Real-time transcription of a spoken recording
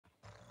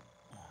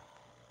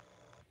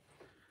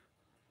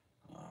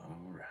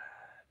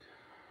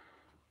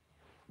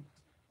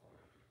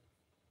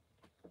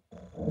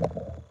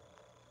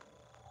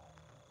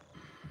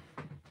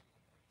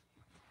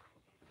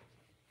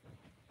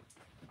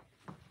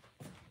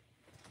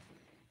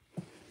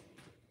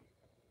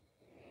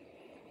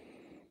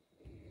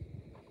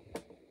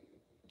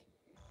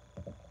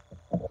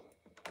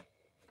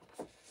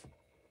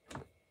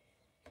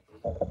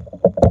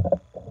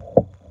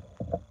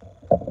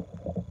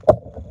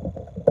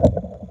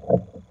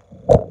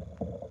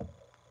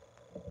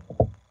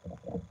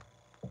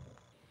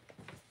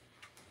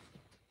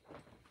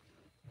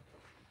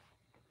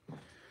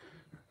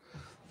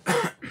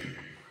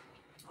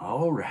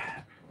All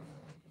right,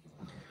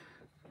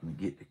 let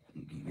me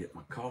get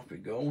my coffee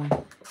going.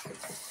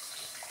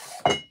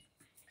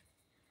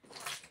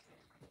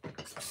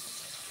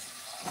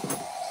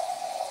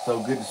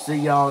 So good to see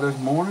y'all this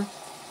morning.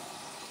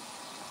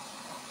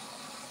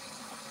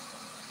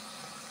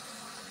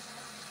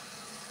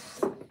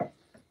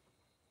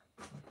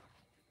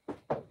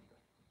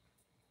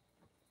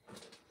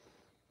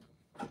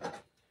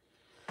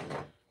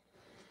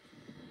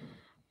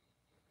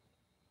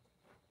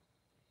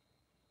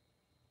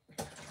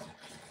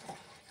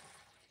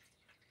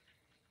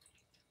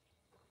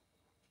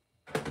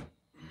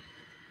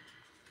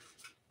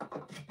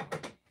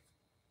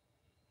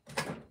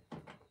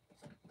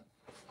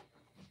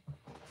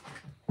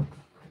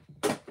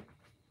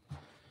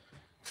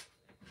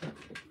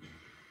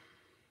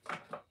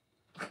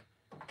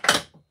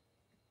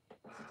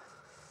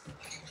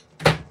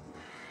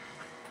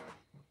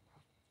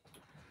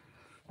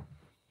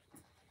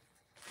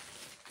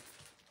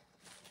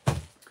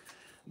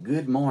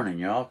 Good morning,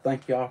 y'all.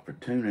 Thank y'all for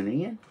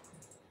tuning in.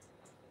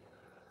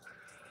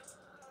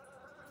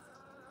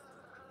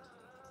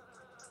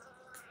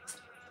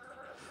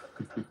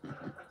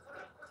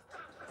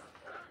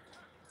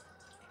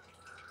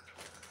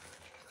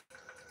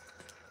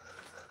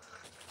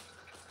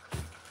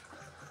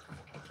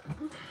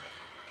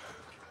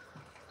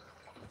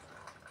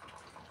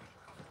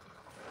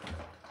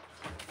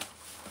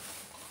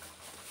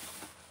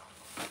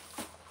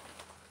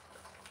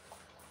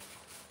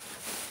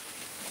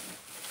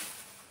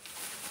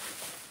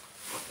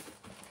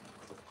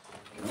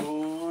 No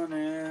one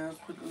else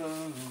but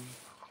love,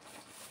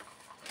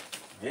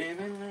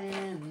 heavy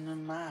into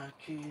my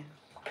kiss.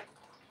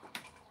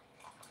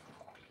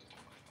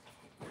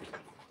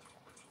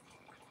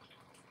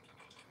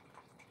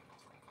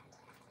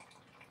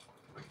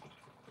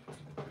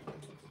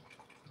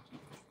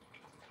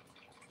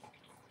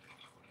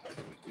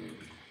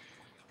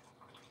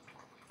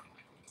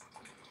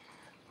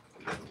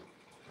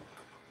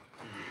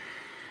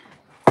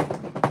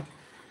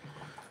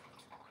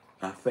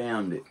 I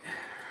found it.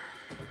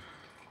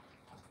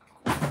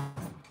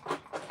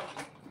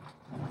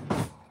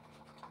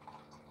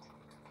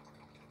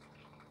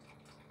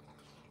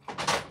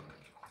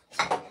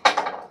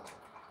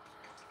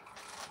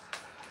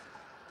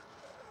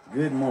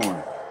 Good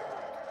morning.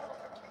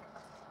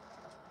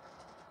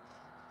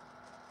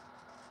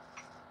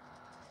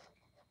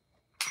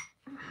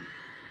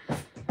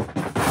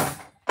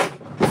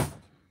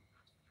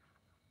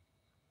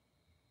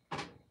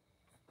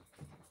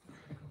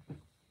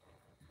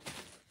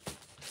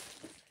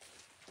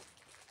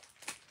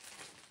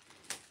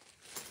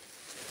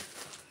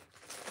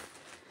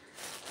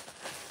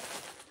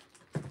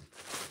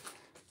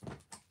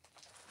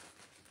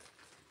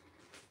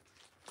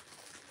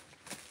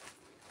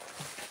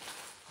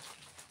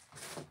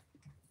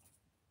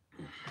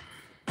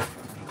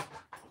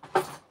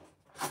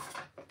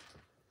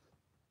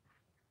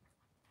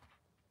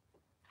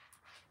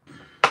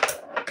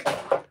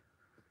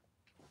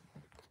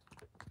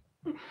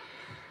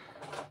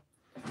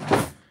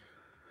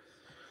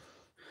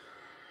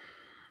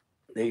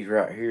 These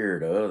right here are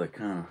the other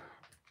kind of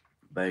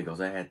bagels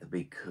that have to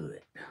be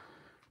cut.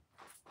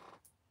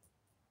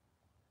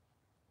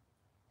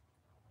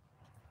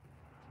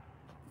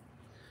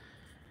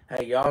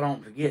 Hey, y'all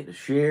don't forget to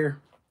share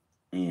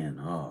and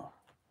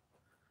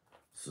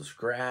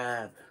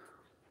subscribe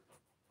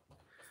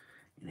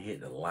and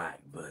hit the like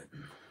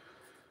button.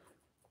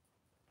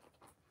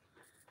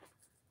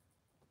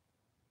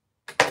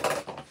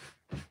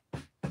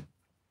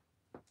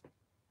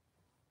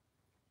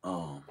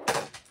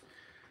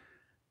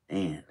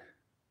 And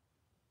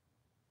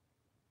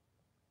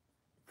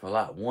for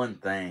like one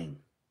thing,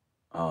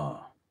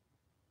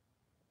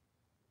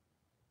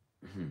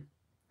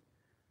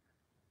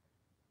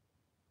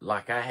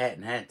 like I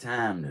hadn't had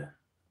time to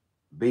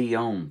be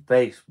on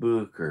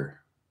Facebook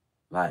or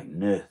like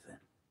nothing.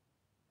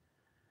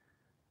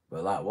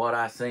 But like what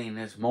I seen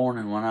this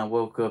morning when I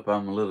woke up,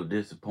 I'm a little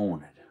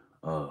disappointed.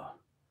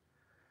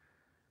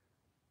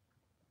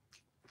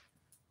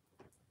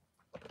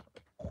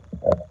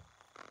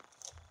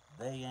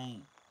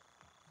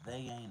 They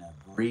ain't a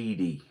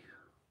greedy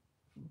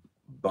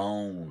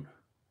bone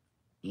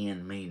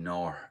in me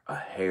nor a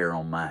hair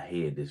on my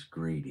head that's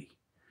greedy.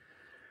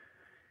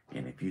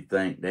 And if you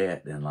think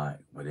that, then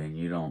then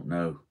you don't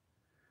know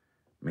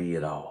me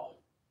at all.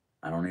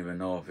 I don't even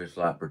know if it's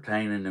like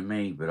pertaining to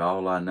me, but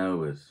all I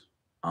know is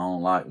I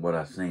don't like what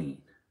I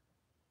seen.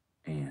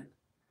 And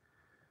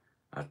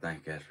I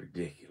think that's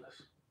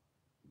ridiculous.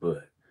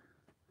 But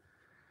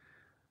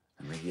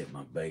let me get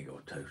my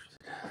bagel toasted.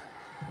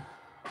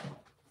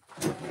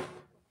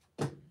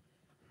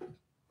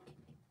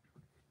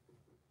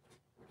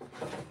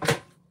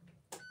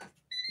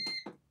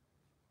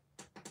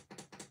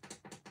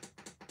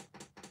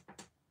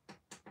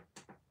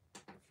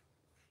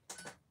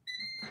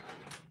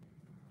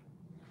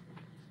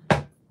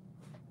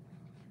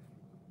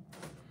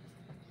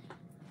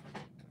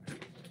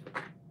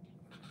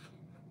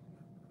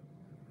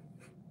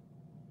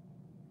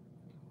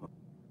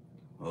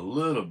 A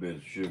little bit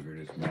of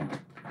sugar this morning.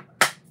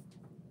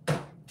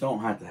 Don't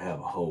have to have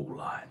a whole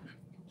lot.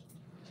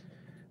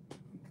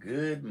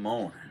 Good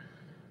morning.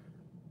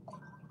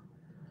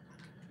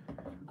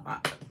 I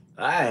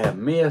have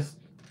missed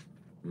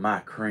my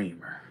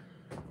creamer.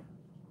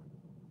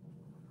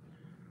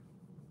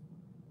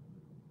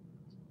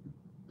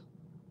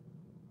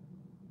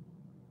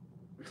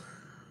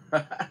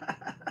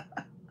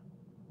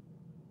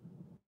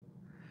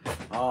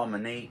 Oh,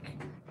 Monique.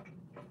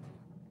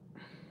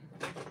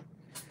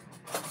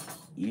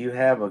 You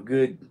have a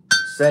good,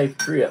 safe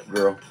trip,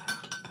 girl.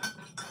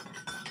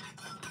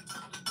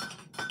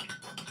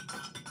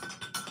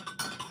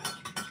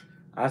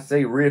 I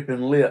see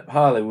Ripping Lip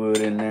Hollywood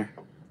in there.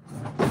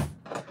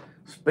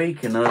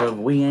 Speaking of,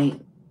 we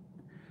ain't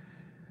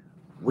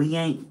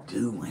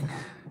doing.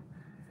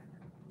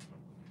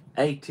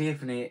 Hey,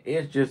 Tiffany,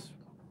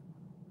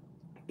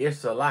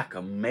 it's like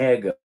a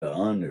mega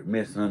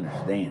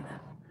misunderstanding.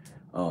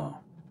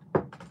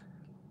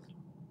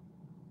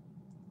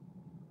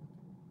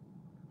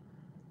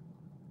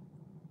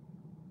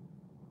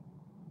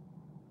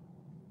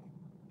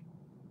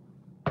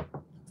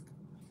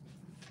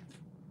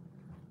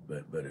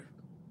 But if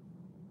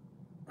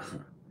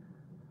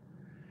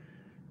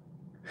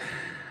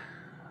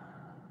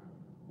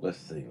let's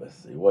see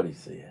what he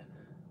said.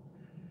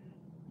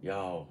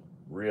 Y'all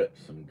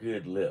ripped some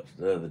good lips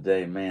the other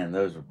day, man.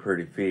 Those were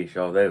pretty fish.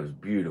 Oh, that was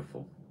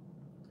beautiful.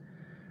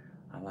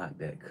 I like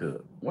that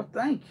cook. Well,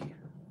 thank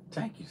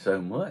you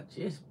so much.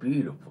 It's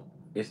beautiful.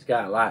 It's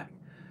got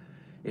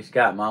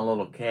my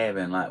little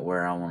cabin like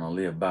where I want to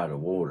live by the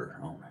water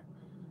on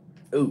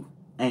it. Ooh,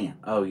 and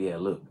oh yeah,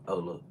 look,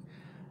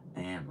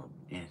 and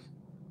it's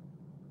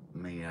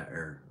me out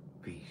there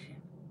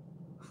fishing.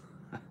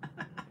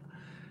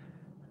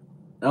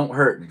 Don't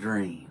hurt the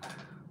dream.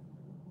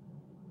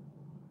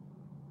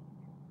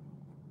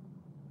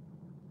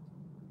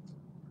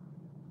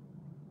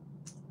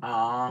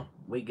 Aw,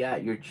 we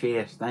got your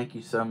chest. Thank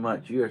you so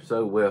much. You are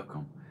so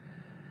welcome.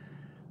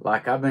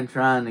 Like I've been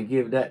trying to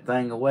give that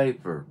thing away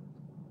for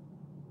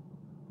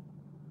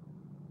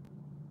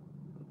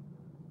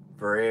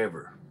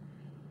forever.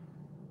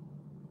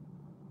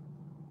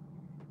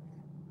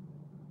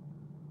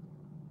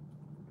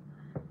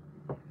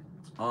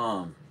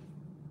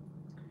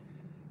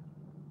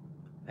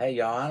 Hey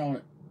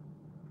y'all,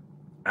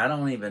 I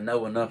don't even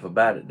know enough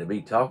about it to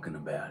be talking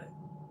about it.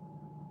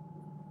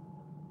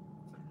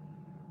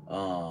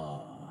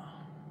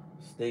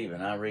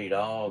 Steven, I read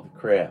all the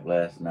crap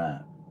last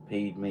night.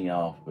 Peed me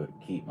off, but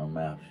keep my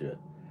mouth shut.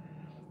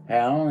 Hey,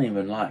 I don't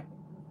even like.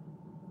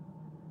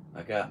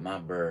 I got my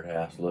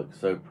birdhouse look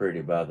so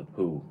pretty by the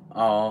pool.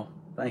 Oh,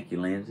 thank you,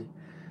 Lindsay.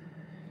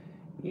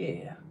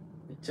 Yeah,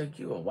 it took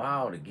you a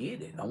while to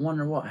get it. I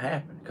wonder what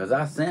happened, because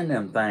I send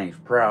them things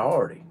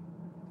priority.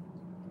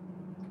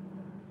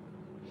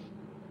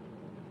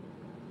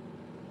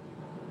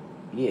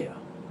 Yeah.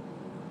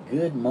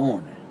 Good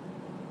morning.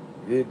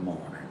 Good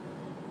morning.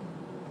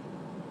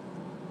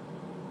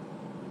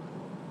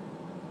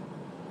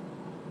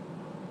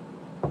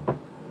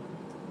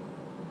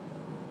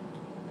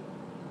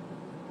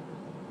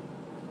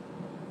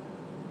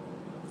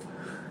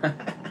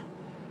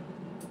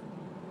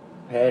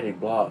 Patty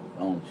blocked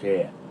on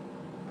chat.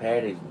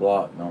 Patty's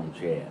blocked on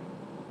chat.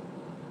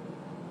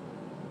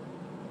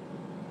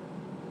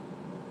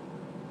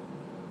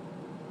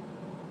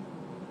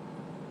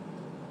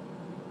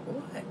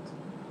 What?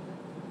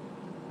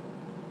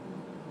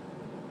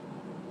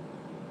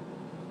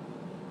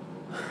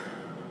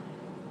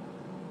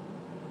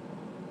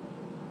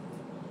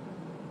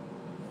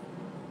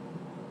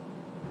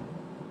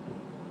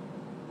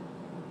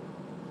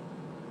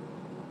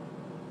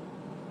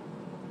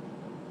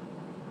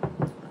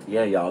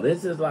 Yeah, y'all,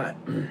 this is like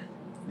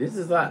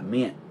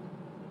meant,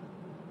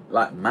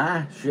 like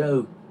my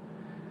show,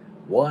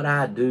 what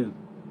I do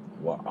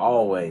will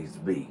always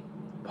be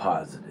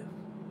positive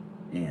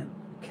and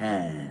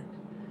kind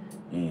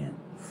and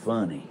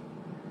funny.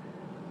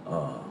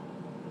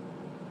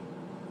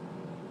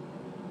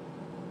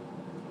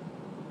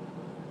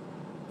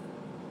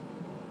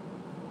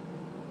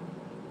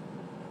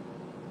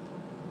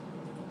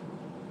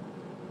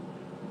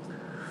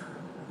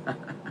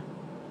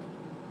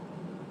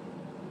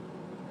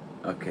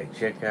 Okay,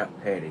 check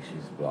out Patty,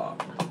 she's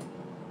blocked.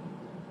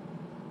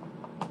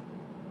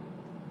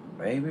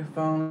 Baby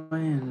falling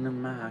into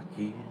my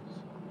kiss.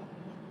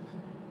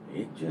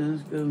 It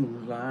just goes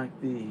like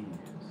this.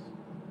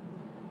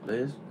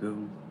 Let's go.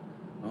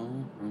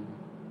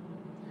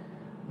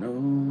 No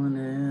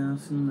one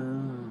else in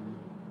love.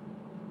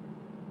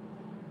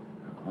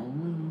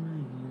 Only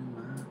me in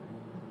my head.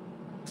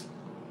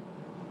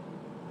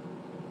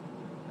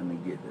 Let me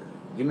get the.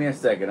 Give me a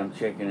second. I'm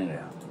checking it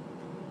out.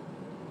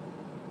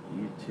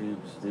 YouTube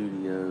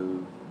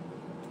Studio.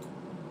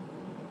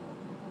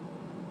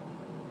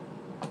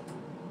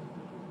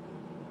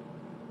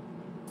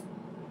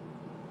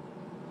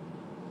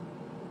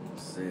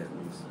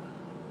 Settings.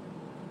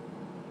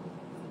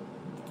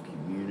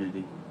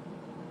 Community.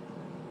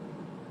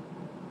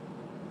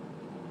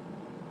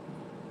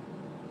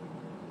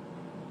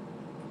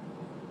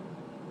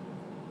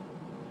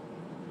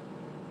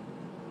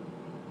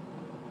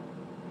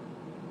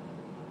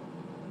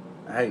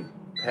 Hey,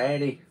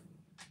 Patty.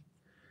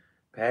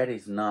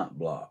 Patty's not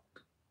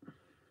blocked.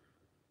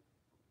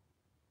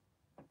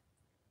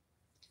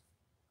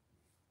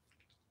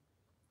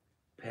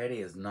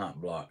 Patty is not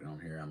blocked on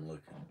here. I'm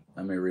looking.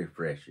 Let me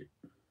refresh it.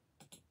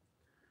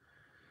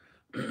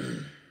 Go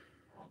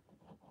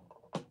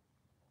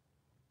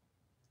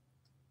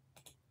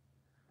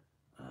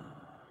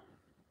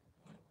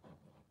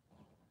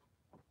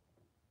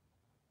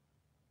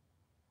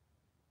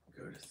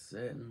to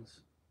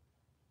settings.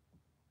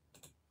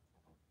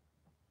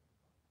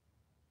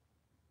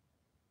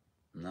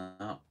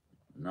 No,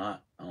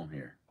 not on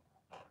here.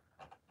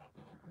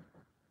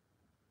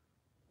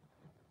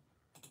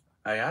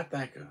 Hey, I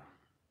think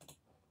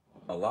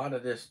a lot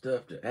of this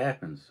stuff that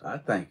happens, I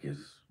think is,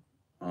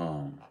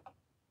 let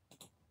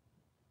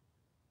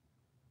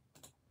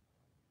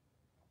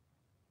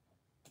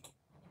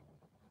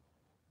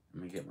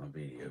me get my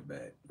video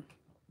back,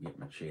 get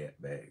my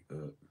chat back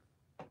up.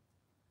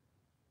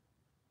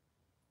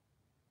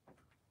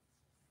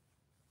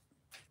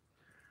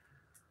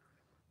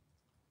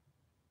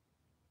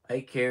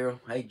 Hey, Carol.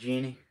 Hey,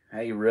 Jenny.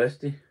 Hey,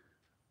 Rusty.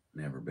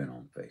 Never been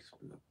on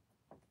Facebook.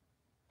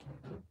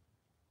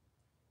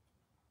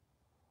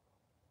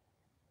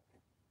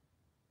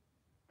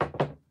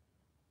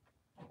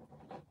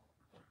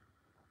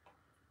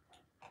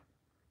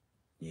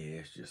 Yeah,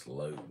 it's just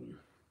loading.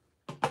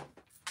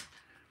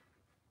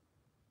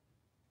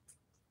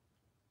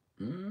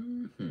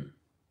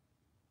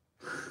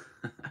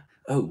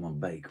 Oh, my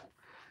bagel.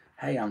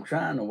 Hey, I'm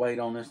trying to wait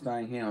on this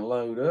thing here to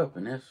load up,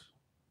 and this.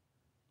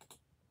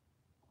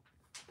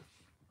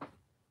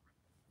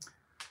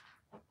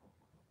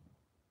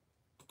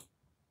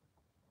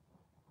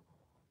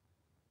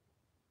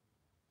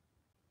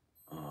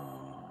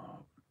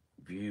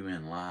 View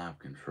in live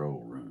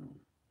control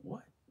room.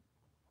 What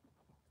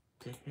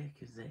the heck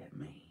does that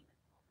mean?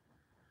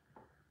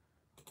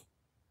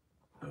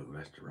 Oh,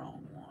 that's the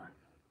wrong one.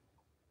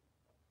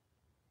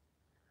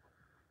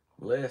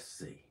 Let's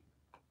see.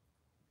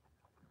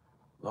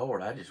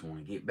 Lord, I just want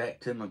to get back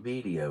to my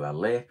video. I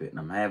left it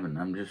and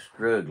I'm just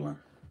struggling.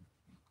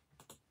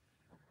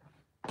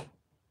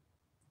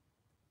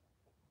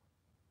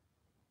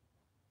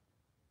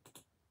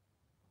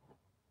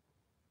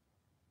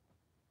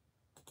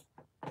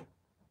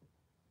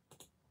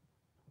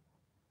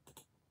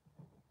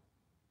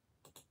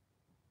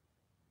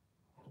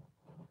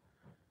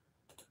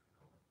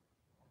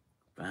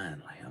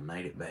 Finally, I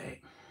made it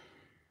back.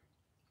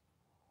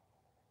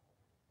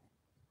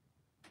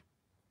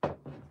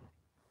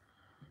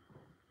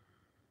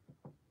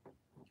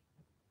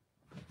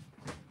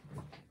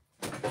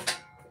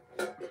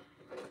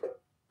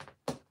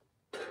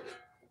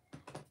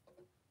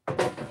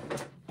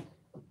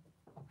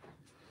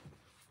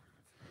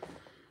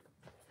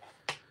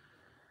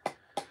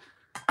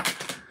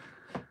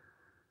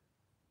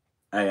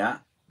 Hey,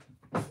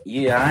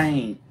 I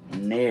ain't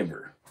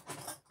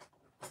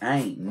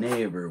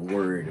never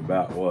worried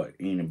about what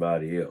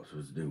anybody else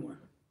was doing.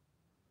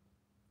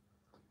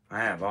 I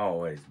have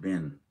always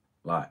been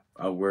like,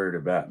 I worried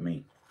about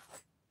me.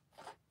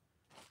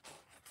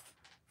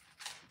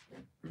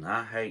 And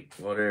I hate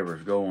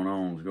whatever's going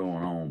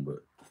on,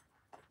 but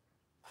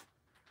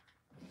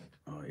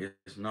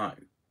it's not,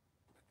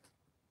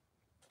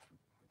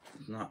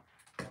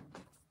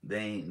 there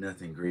ain't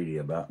nothing greedy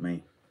about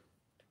me.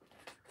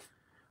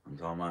 I'm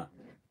talking about,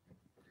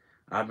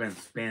 I've been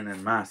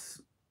spending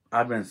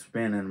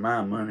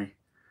my money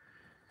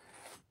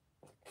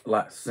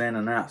like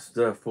sending out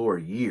stuff for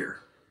a year.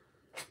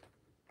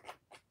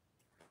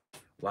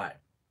 Like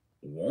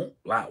want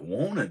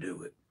to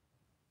do it.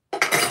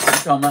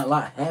 I'm talking about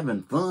like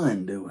having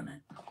fun doing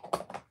it.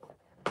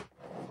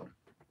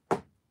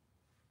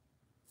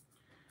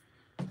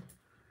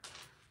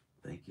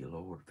 Thank you,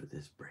 Lord, for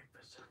this breakfast.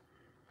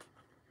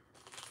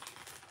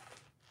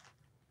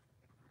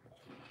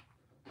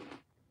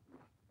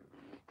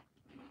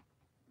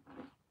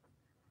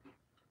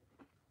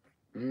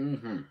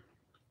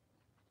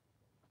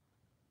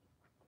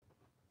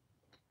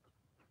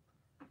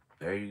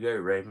 There you go,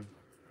 Raven.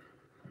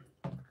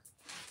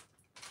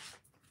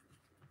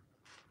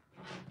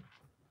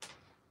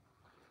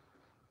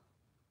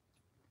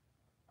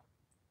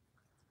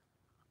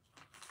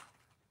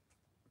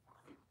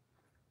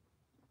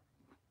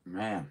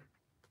 Man,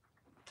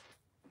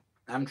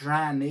 I'm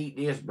trying to eat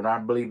this, but I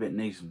believe it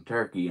needs some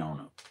turkey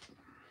on it.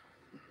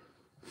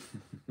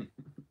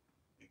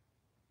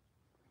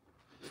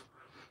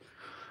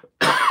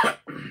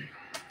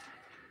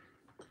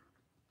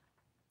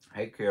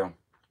 Hey, Carol.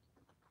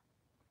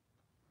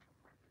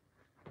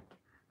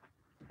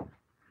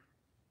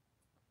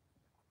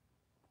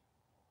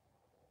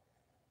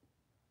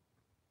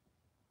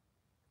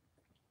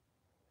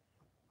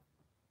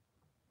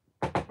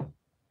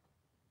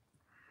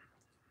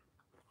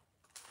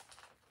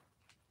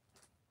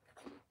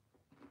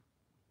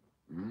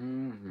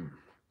 Mm-hmm.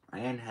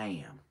 And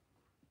ham.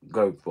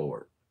 Go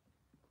for it.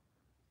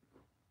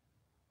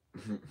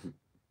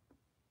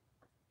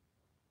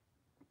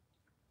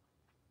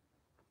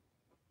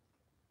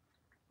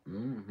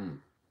 Mm-hmm.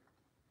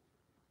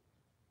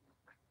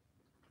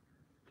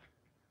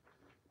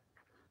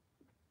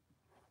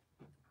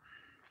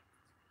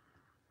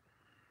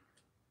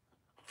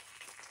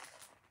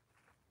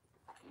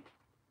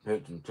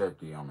 Put some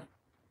turkey on it.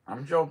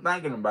 I'm sure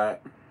thinking about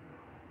it.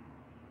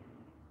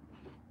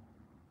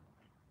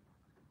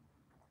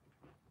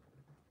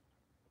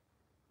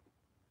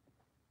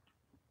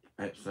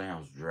 That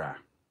sounds dry.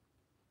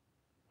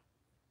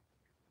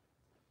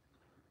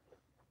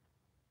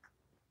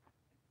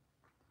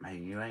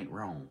 Man, you ain't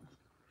wrong.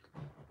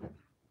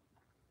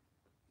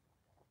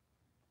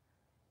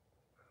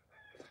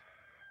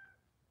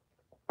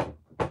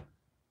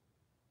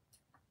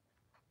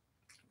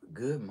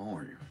 Good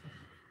morning.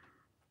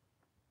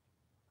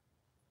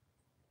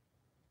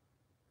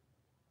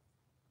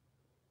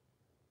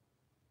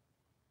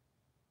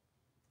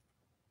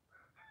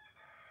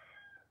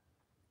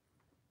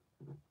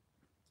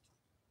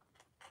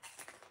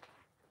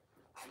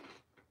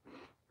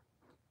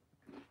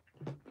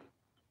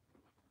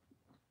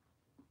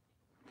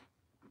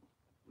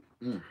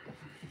 Let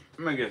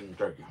me get some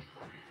turkey.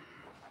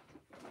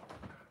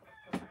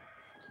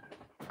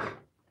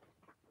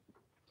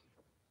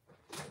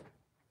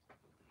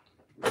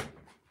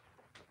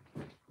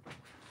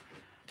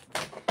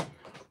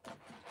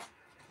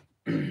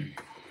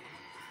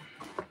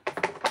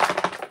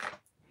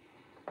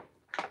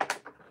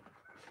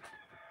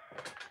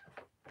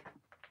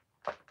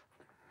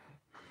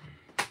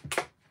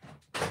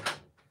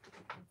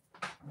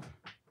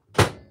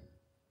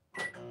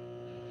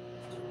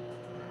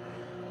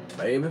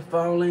 Baby,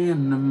 fall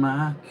into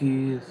my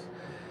kiss.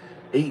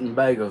 Eating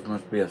bagels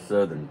must be a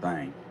southern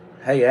thing.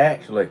 Hey,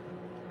 actually,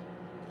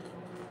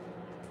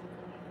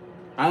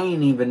 I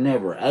ain't even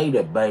never ate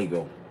a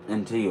bagel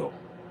until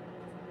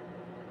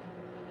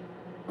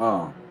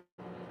uh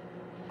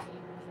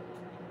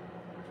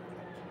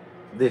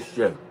this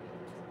show.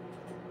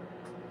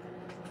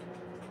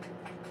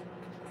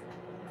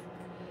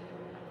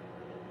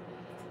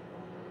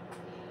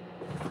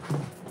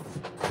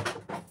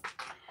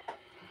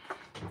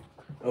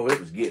 Oh,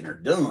 it was getting her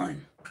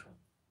done.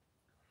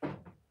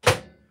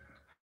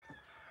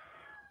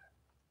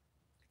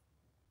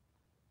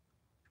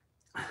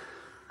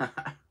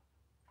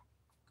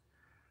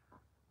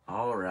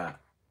 All right,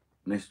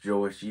 Miss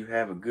Joyce, you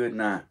have a good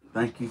night.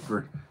 Thank you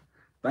for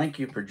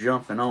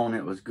jumping on.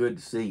 It was good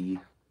to see you.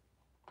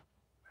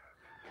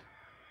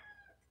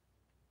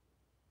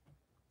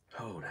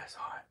 Oh, that's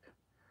hot.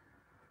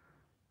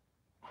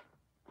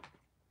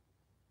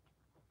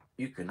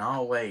 You can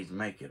always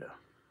make it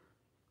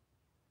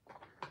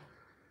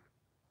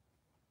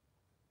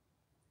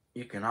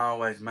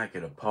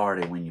a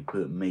party when you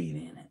put meat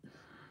in it.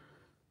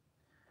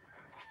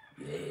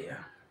 Yeah.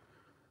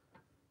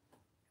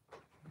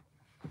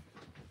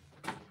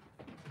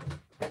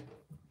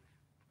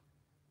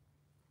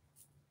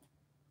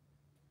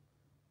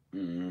 I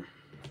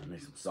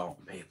need some salt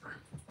and pepper.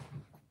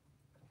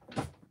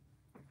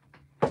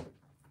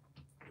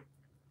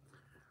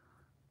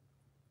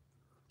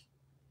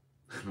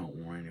 I don't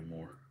want any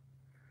more.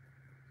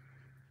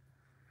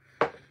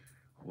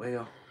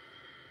 Well,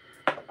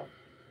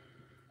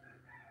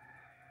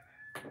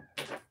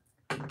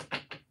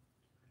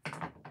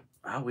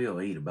 I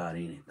will eat about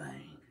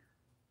anything.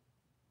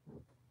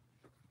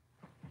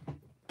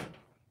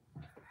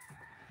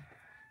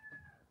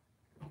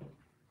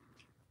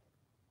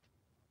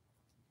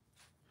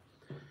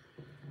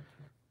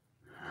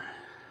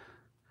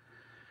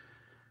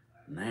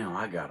 Now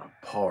I got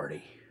a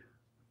party.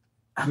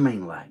 I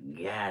mean, like,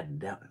 God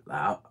damn,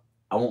 I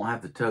won't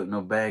have to tuck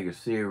no bag of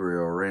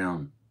cereal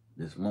around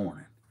this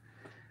morning.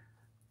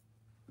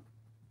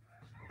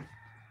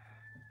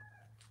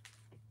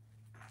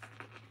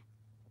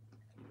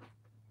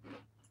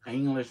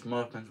 English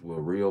muffins with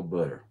real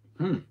butter.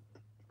 I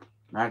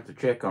have to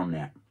check on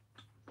that.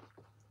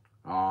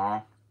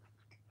 Aw.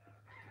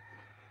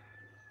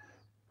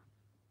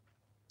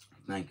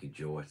 Thank you,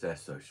 Joyce.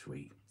 That's so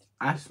sweet.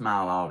 I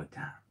smile all the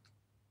time.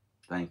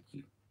 Thank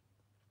you.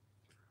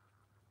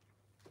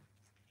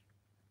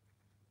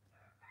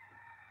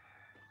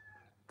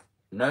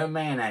 No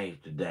mayonnaise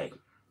today.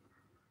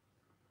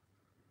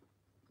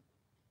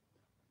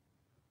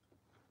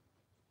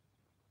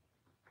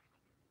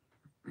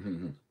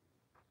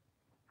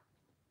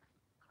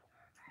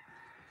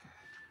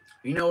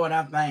 You know what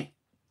I think?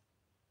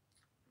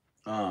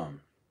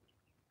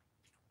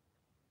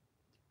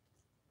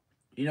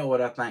 You know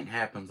what I think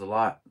happens a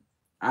lot?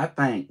 I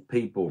think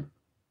people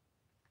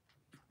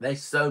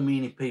there's so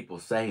many people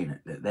saying it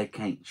that they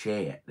can't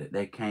chat, that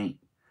they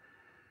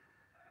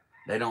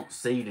don't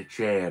see the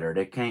chat or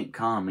they can't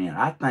comment.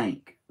 I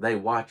think they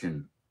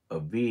watching a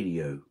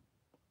video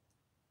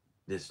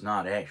that's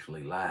not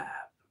actually live.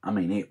 I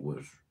mean, it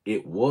was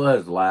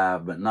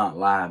live, but not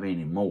live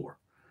anymore.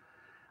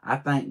 I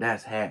think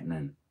that's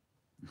happening.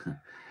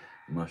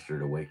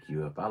 Mustard will wake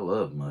you up. I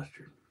love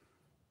mustard.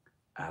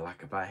 I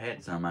like if I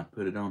had some, I'd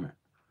put it on it.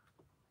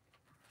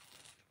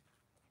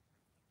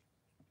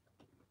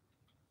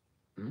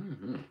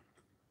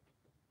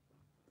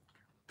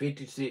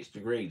 56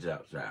 degrees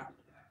outside.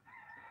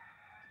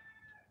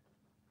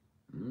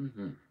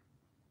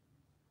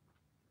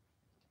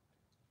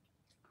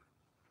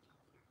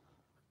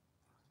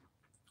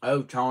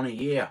 Oh, Tony,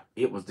 yeah,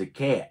 it was the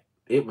cat.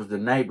 It was the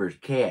neighbor's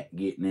cat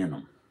getting in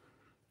them.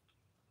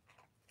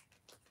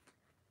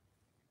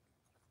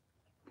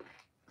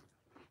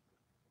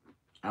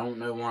 I don't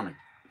know why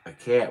a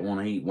cat want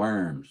to eat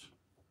worms.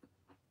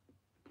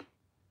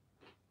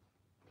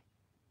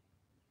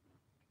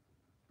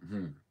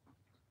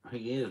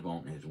 He is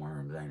wanting his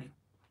worms, ain't he?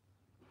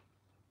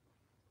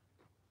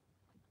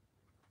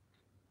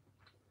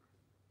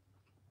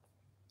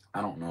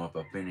 I don't know if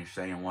I finished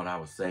saying what I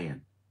was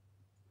saying.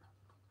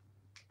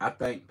 I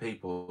think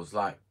people is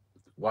like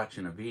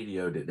watching a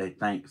video that they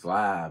think's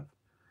live,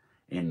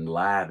 and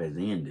live has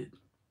ended.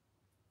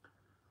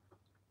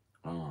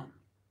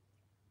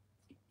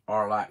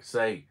 Or like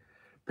say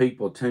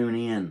people tune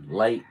in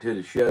late to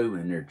the show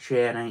and their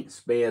chat ain't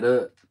sped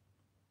up,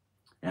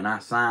 and I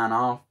sign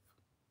off,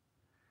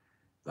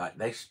 like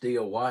they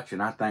still watching.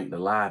 I think the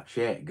live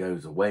chat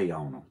goes away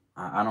on them.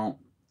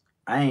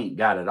 I ain't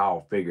got it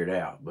all figured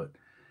out, but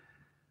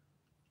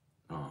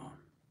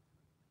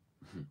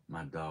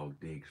my dog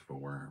digs for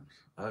worms.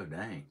 Oh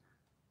dang.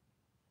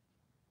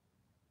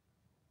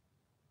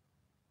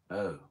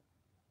 Oh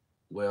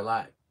well,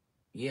 like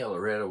yeah,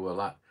 Loretta. Well,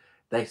 like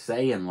they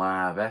say in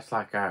live, that's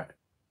like our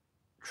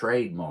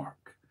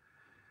trademark.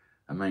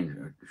 I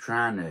mean,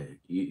 trying to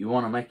you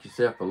want to make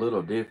yourself a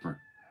little different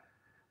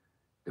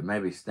to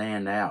maybe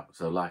stand out.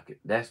 So like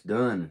that's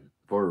done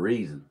for a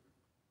reason.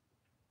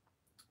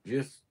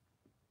 Just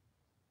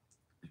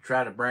to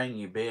try to bring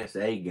your best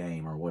A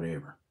game or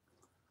whatever.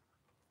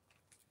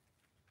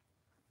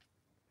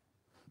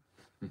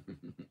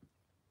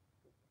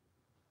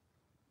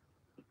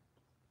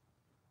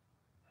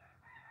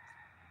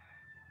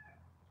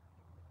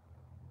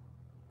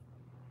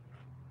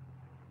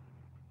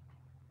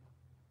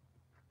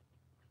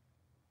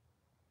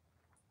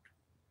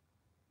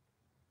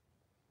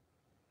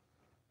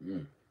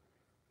 Mm.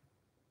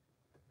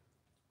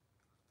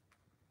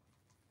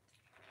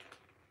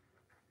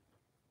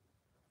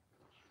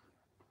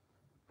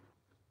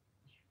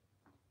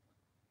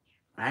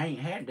 I ain't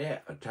had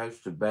that. A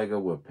toasted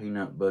bagel with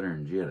peanut butter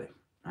and jelly.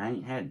 I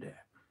ain't had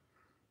that.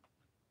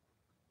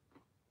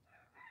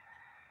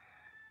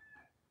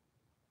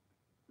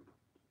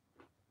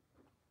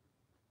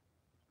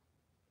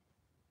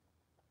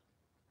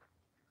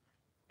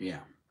 Yeah.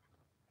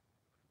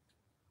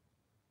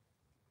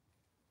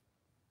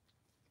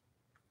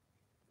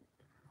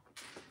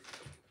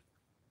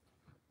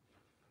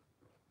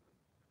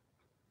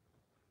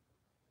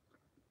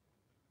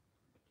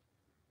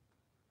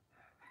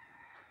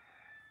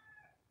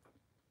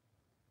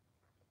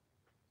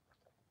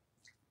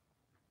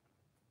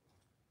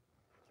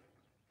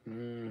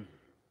 Mm.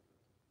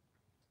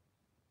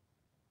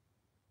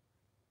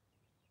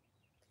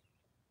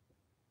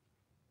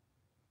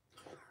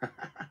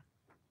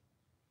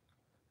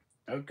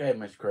 Okay,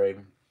 Miss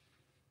Craven.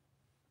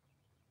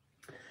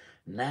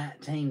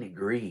 19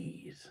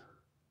 degrees.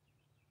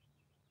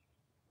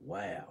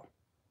 Wow.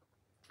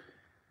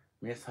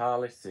 Miss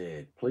Holly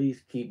said,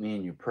 please keep me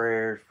in your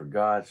prayers for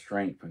God's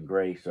strength and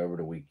grace over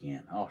the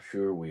weekend. Oh,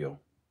 sure will.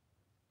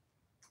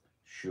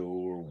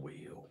 Sure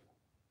will.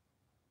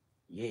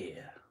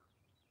 Yeah.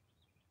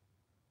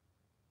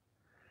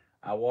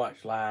 I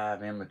watch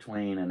live in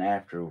between and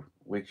after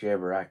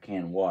whichever I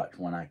can watch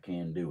when I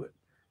can do it.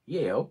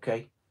 Yeah,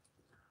 okay.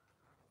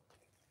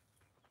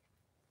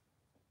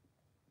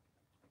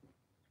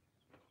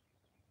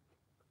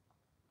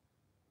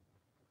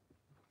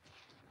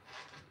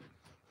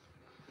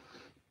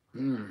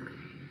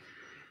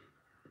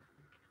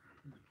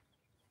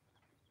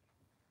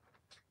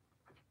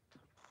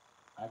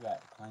 I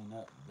got to clean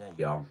up today,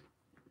 y'all.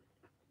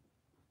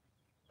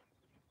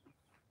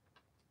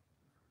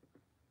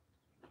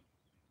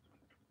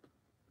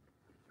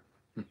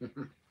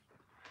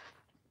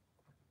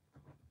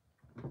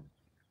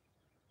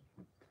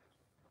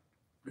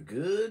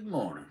 Good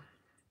morning.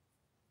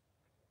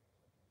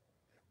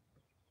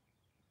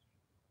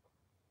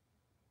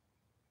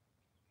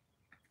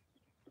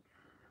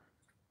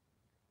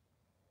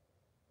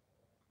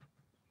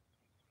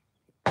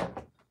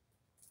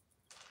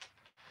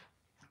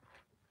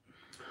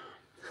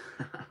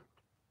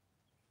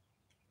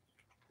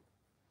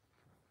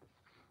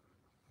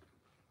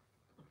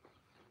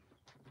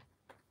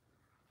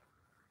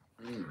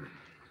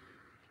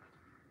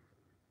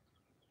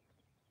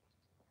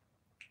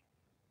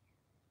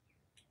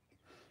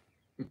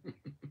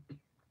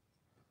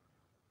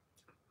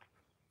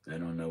 They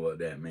don't know what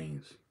that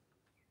means.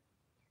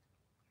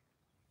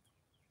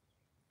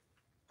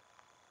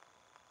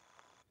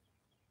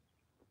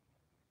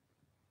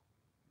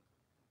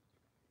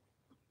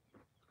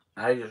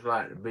 I just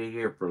like to be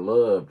here for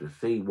love to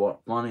see what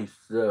funny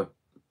stuff,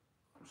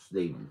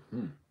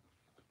 Stephen.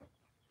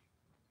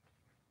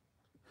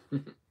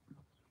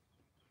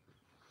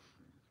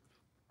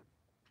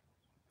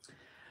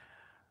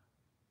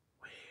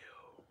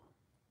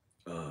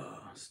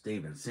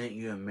 Stephen sent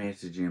you a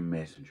message in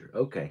Messenger.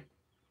 Okay.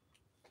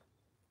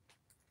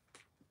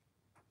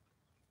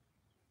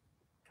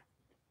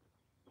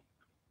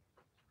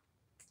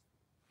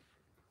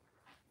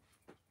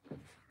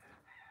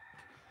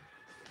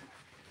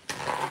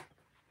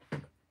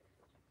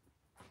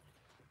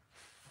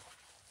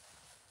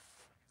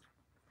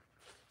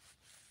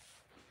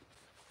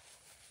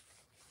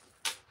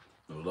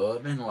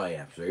 Love and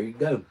laughs. There you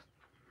go.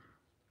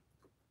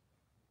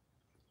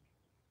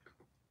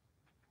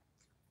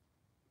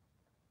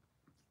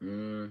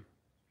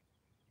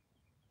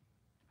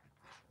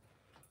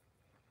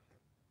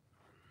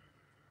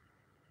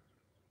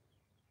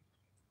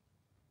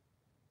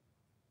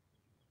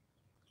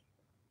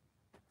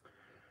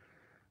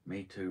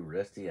 Me too,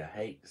 Rusty. I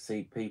hate to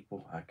see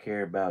people I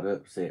care about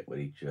upset with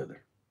each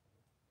other.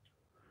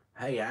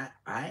 Hey,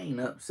 I ain't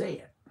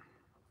upset.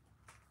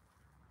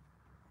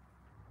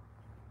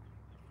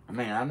 I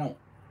mean, I don't.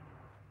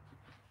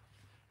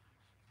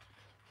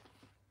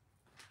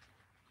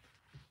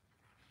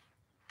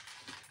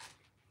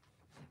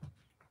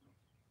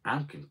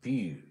 I'm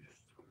confused.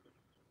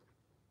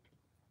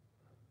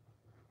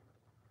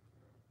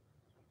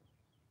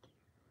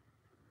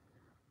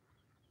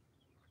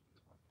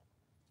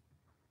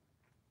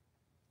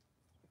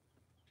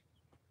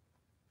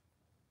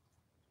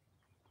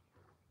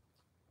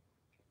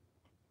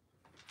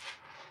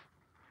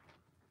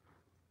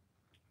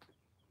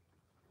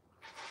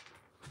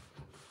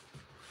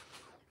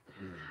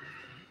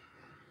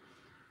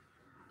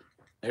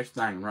 This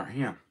thing right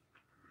here.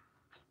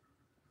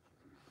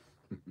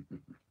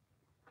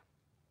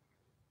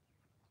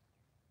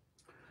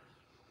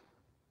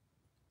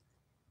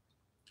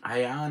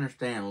 Hey, I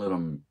understand,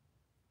 little.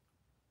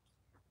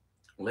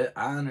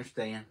 I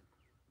understand.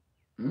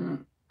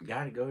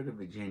 Got to go to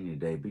Virginia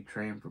today. Be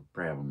trained for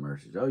travel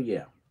mercies. Oh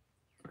yeah.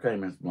 Okay,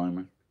 Miss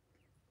Blooming.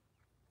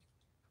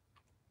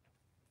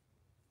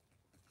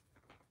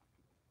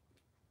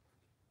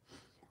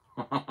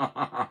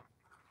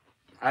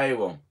 Hey,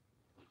 well,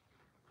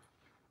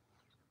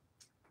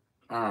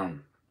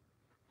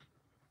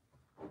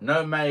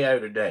 no mayo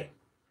today.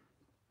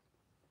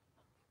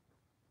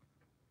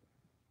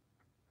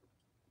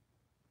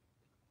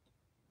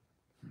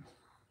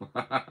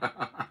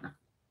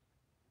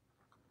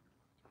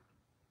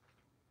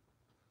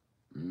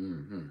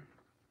 Mm-hmm.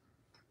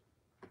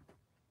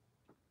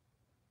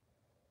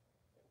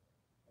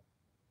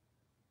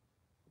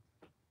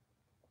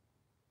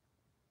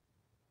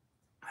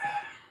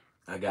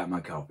 I got my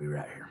coffee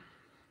right here.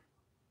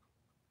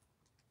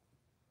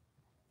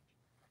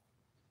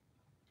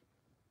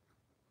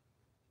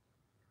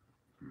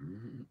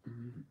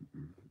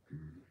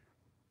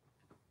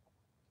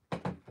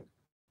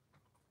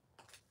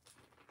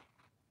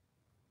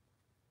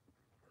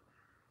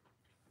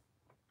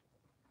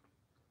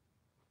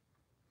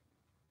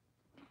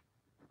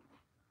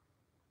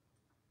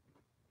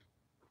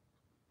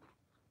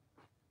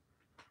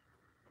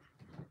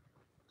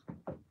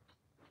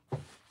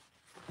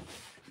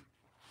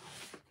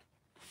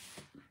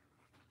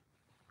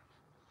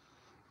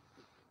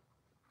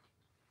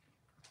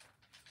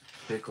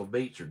 Pickled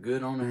beets are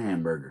good on a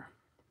hamburger.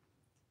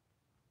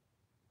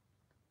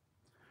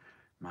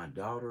 My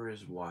daughter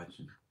is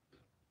watching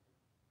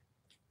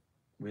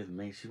with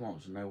me. She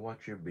wants to know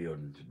what you're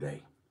building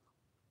today.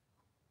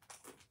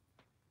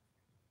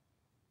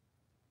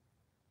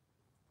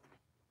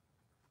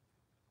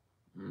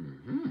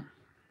 Mm-hmm.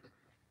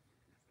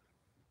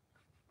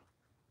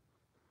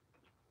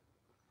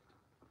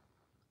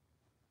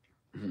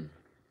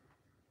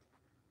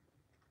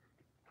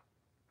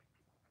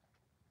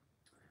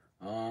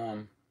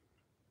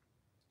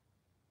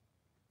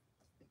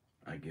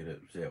 I get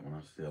upset when I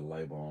see a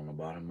label on the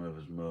bottom of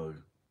his mug.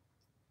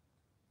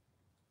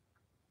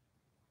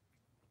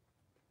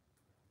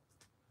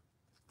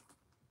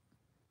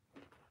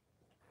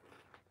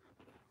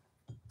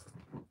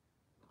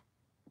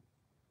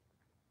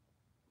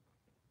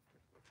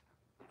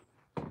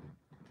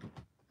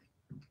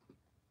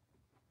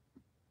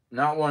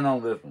 Not one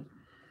on this one.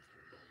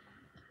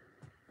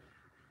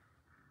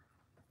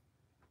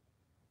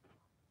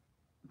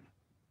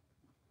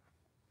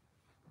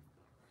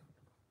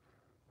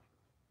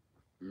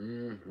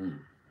 Mm-hmm.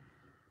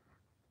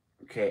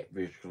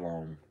 Catfish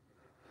cologne.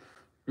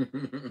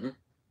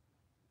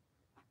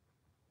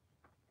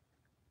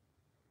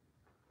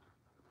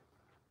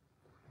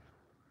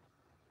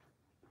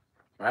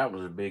 That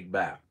was a big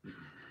bite.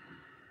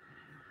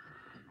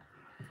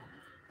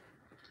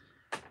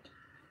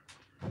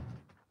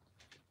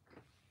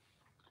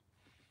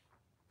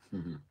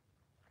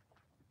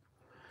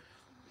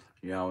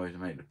 You always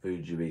make the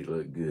food you eat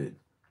look good.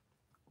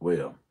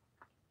 Well,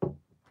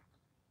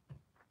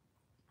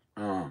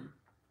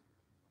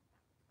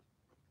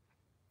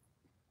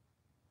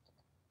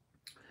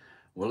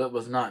 well, it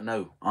was not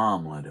no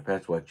omelet, if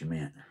that's what you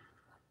meant.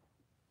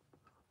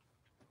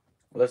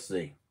 Let's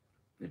see.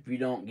 If you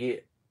don't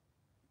get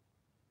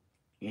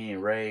any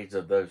rays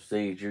of those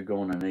seeds, you're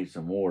going to need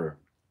some water.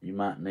 You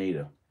might need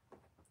a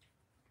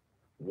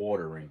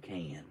watering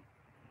can.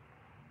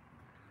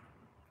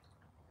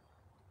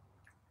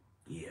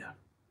 Yeah.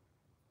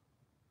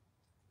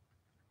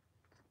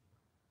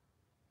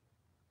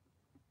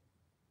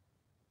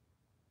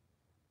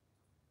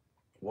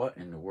 What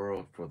in the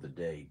world for the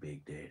day,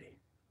 Big Daddy?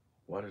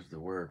 What is the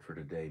word for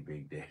today,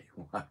 Big Daddy?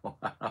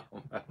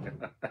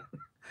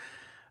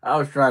 I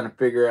was trying to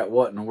figure out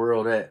what in the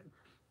world that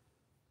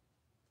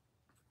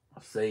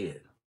I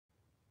said,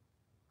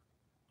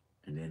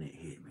 and then it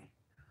hit me.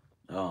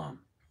 I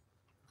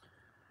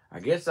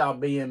guess I'll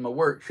be in my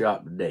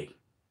workshop today.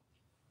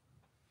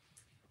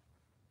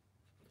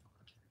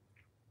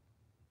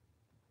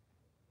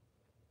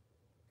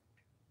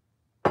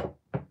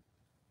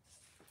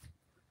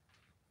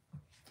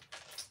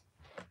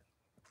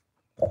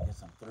 I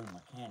guess I'm through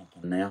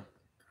mechanicking now.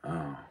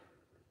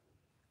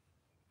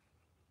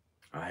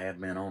 I have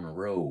been on a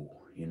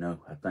roll. You know,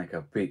 I think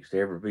I've fixed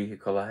every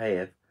vehicle I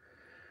have.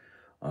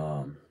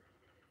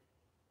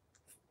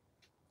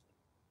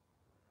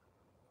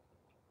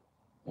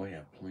 We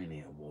have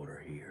plenty of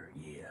water here.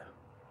 Yeah,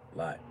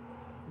 like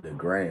the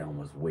ground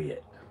was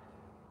wet.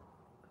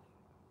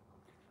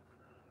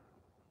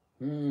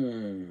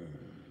 Hmm.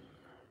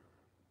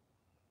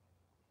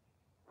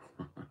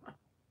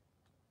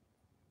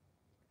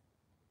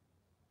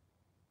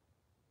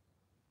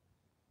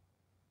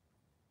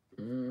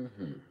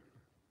 Mm-hmm.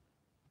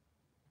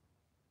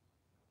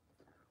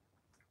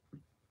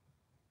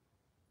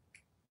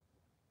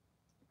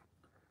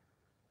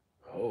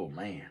 Oh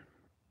man,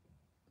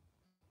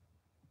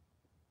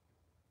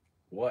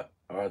 what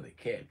are the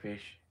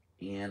catfish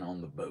in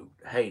on the boat?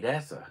 Hey,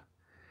 that's a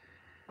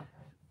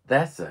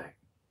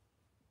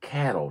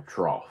cattle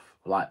trough,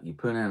 like you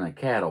put in a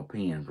cattle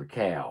pen for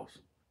cows.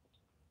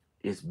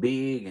 It's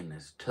big and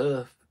it's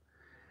tough,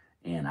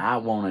 and I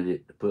wanted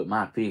it to put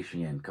my fish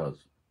in because,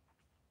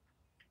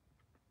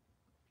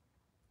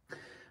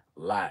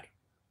 like,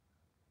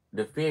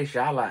 the fish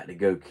I like to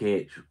go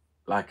catch,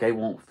 like they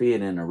won't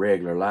fit in a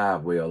regular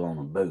live well on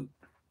a boat.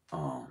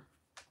 Um,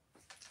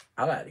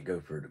 I like to go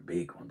for the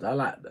big ones. I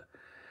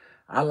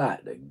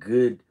like the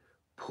good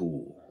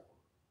pool,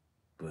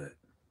 but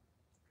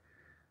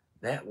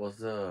that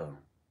was and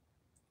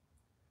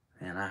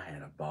I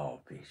had a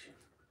ball fishing.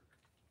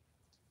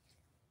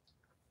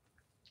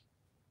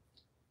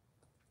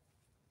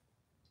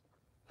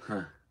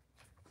 Huh?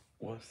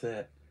 What's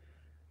that?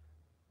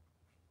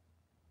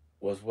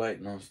 Was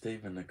waiting on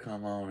Stephen to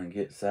come on and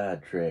get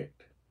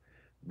sidetracked.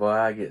 Boy,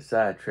 I get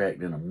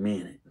sidetracked in a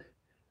minute.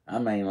 I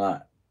mean,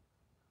 like,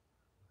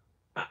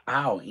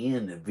 I'll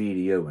end the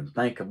video and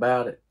think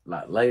about it,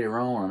 like, later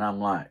on, and I'm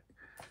like,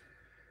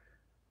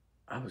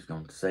 I was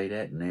going to say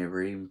that and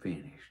never even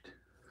finished.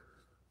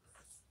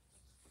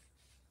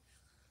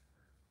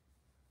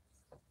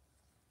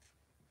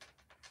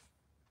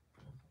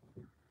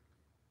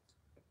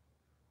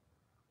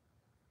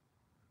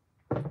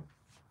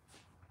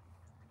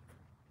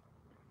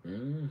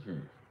 Mm-hmm.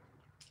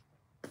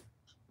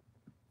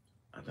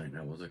 I think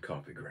that was a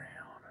coffee ground.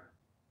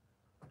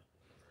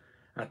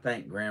 I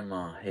think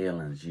Grandma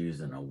Helen's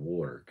using a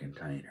water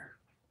container.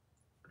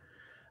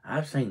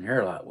 I've seen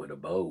her like with a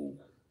bowl.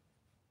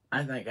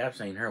 I think I've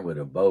seen her with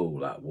a bowl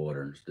like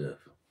water and stuff.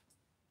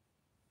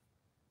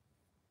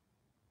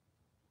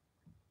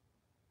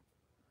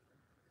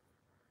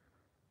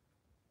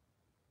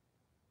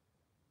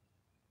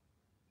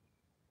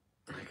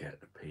 I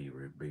got to pee.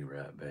 We'll be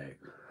right back.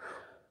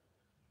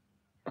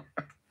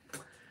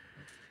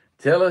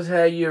 Tell us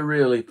how you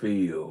really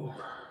feel.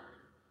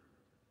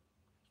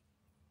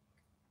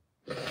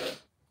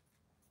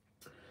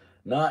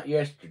 Not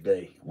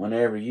yesterday.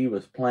 Whenever you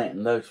was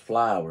planting those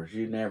flowers,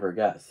 you never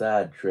got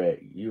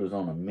sidetracked. You was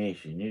on a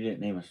mission. You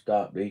didn't even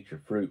stop to eat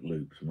your Fruit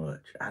Loops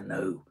much. I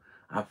know.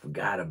 I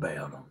forgot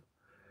about them.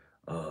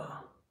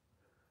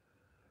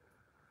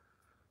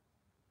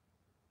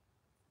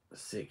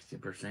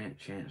 60%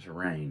 chance of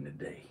rain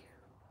today.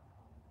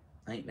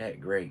 Ain't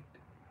that great?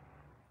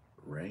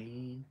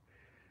 Rain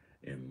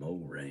and more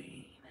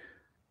rain.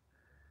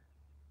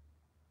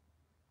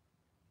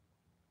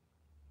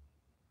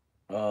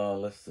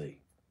 Let's see.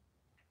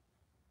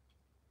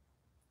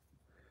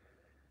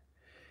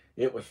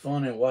 It was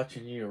funny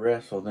watching you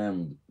wrestle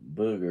them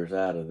boogers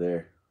out of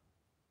there.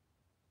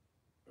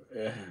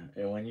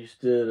 And when you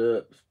stood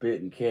up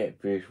spitting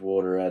catfish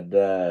water, I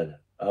died.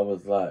 I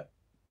was like,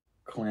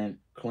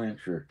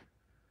 clincher.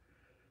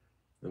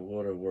 The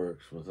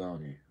waterworks was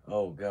on you.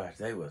 Oh gosh,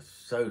 they was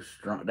so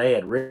strong. They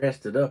had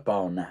rested up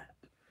all night.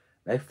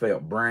 They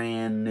felt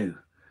brand new.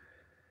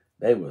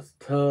 They was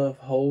tough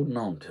holding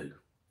on to.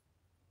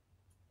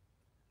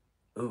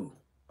 Ooh,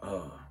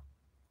 uh,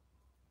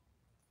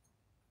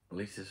 At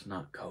least it's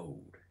not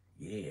cold.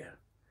 Yeah.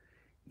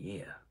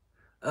 Yeah.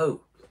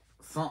 Oh,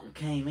 something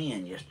came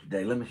in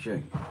yesterday. Let me show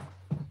you.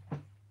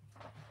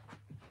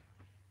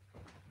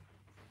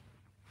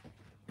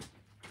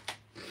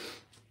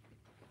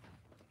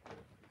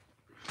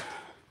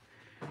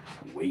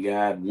 We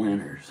got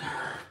winners.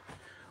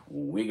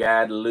 We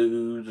got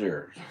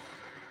losers.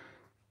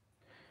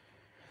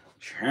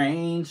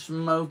 Chain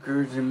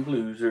smokers and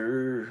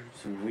bluesers.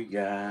 We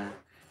got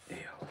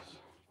L's.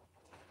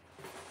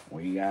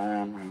 We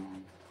got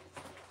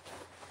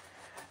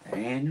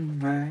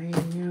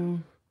animal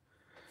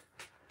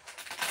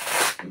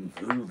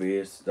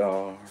movie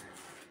star.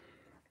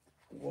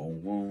 Whoa,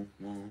 whoa,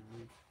 whoa.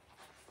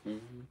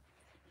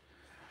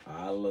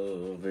 I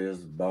love his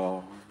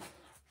bar.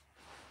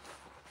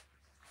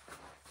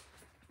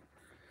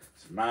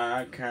 It's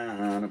my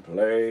kind of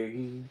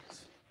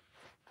place.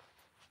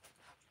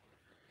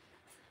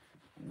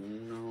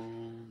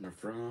 On the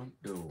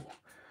front door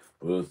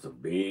puts a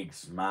big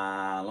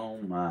smile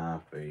on my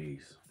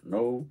face.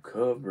 No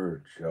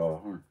cover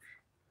charge.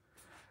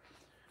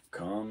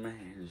 Come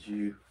as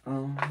you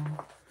are.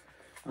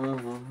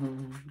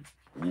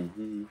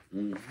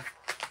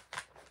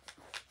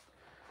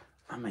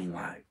 I mean,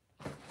 like,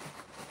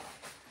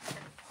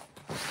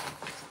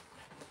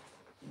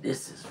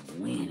 this is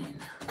winning.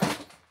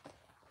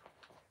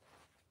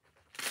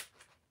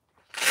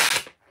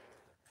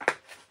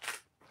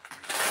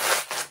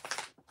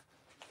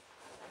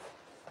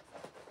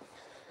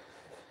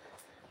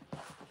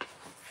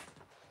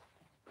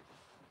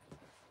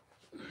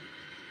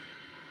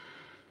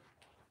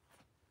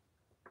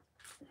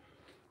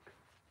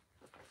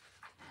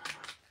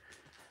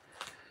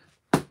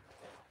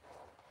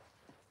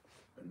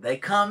 They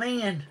come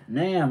in.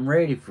 Now I'm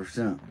ready for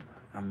something.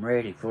 I'm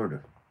ready for the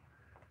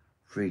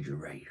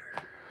refrigerator.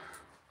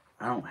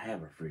 I don't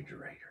have a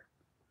refrigerator.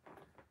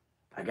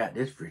 I got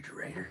this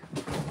refrigerator.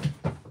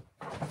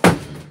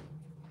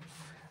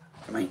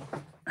 I mean,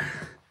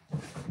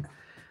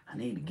 I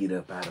need to get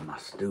up out of my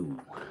stool.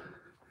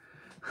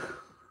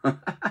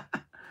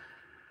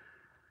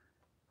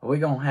 We're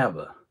gonna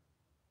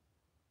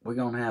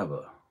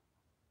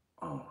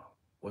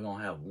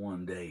have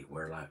one day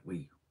where like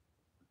we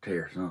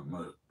tear something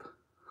up.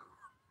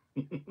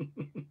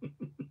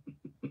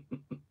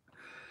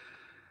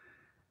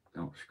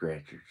 Don't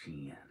scratch your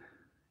chin.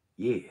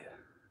 Yeah.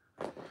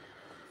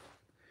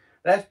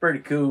 That's pretty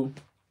cool.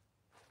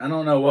 I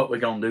don't know what we're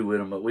gonna do with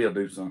them, but we'll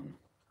do something.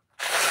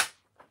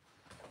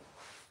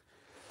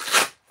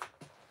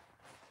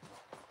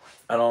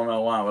 I don't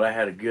know why, but I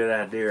had a good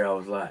idea. I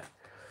was like,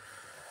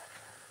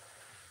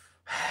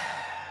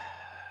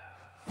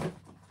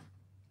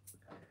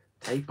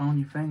 tape on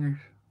your fingers?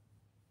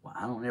 Well,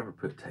 I don't ever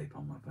put tape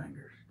on my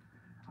fingers.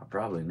 I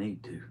probably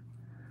need to,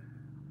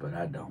 but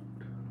I don't.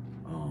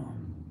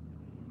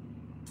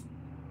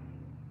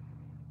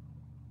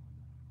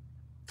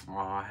 Oh,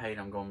 I hate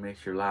I'm gonna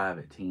miss your live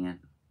at 10.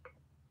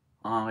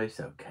 Oh, it's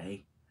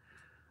okay.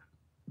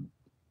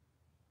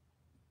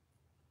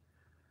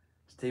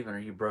 Stephen, are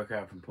you broke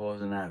out from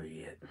poison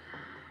ivy yet?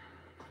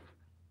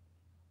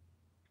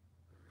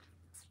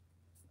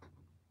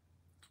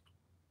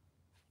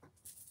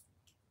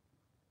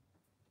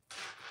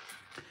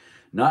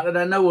 Not that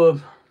I know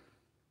of.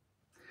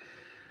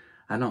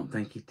 I don't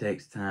think he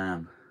takes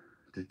time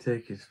to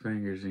take his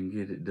fingers and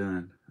get it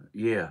done.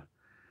 Yeah.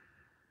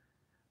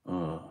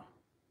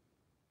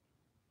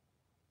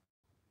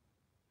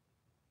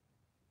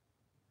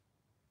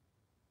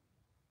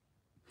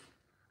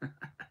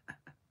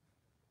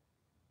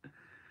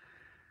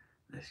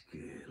 That's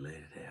good. Let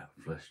it out.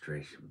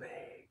 Frustration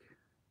bag.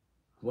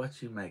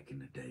 What you making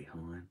today,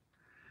 hon?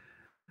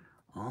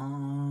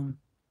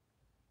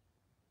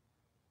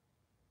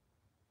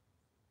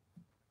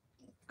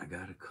 I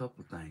got a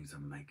couple things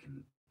I'm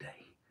making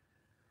today.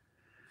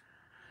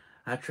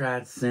 I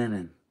tried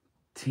sending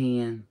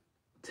 10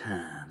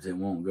 times. It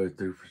won't go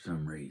through for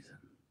some reason.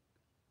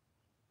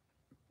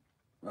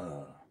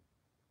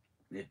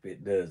 If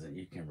it doesn't,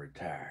 you can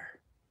retire.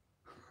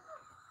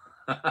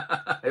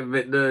 If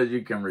it does,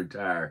 you can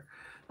retire.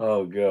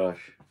 Oh,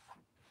 gosh.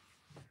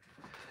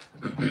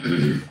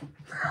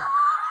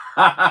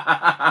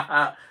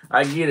 I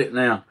get it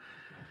now.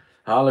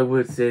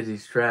 Hollywood says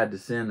he's tried to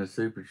send a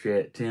super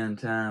chat 10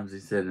 times. He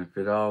said if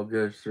it all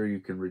goes through, you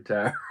can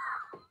retire.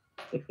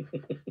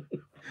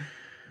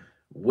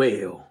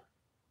 Well,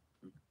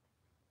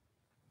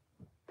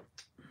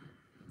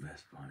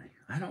 that's funny.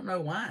 I don't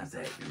know why it's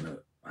acting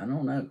up. I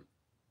don't know.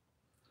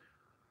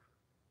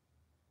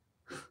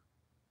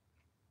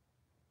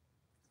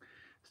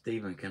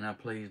 Stephen, can I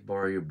please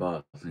borrow your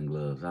boxing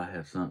gloves? I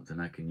have something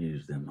I can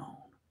use them on.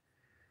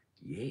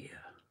 Yeah.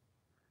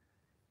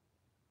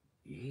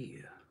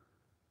 Yeah.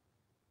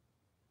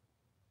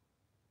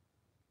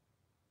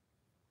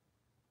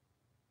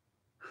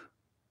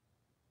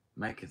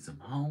 Making some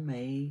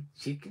homemade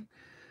chicken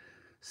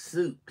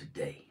soup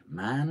today.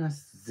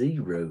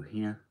 -0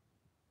 here.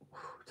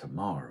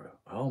 Tomorrow.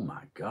 Oh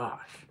my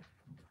gosh.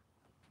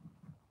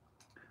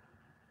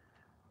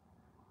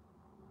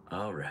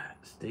 All right,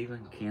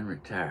 Stephen can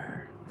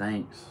retire.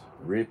 Thanks,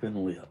 ripping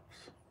lips.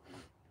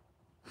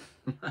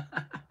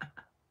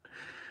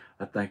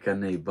 I think I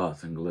need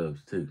boxing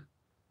gloves too.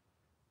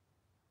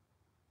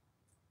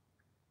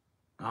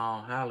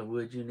 Oh,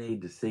 Hollywood, you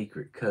need the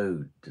secret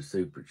code to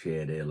Super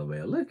Chat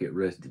LOL. Look at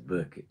Rusty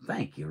Bucket.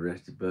 Thank you,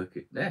 Rusty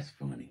Bucket. That's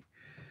funny.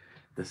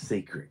 The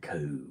secret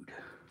code.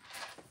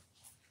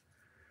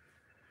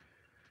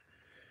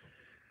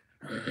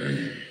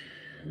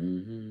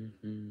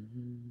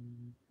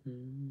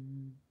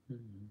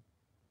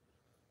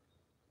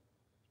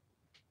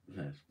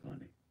 That's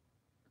funny.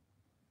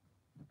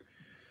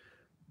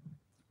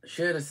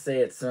 Should have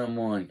said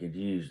someone could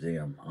use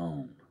them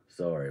on.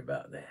 Sorry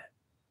about that.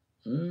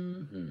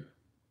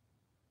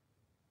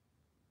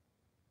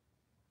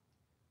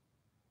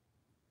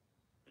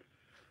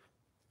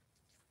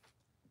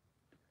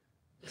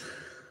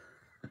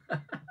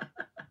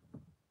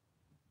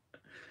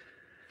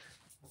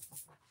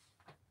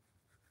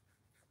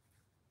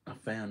 I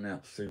found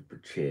out Super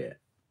Chat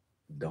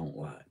don't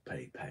like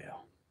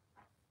PayPal.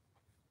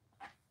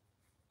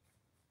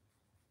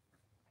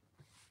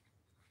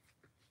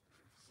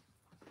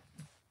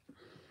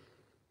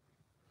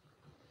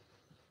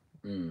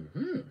 I'm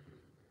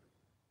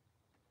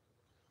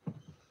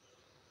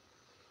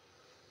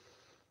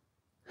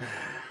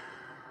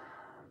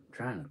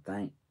trying to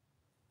think.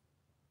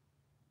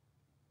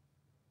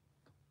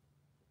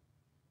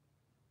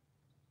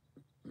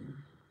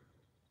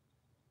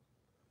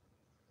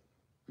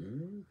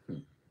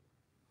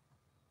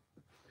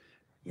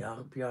 Y'all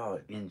hope y'all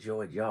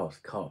enjoyed y'all's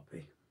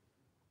coffee.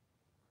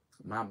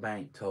 My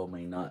bank told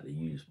me not to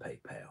use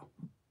PayPal.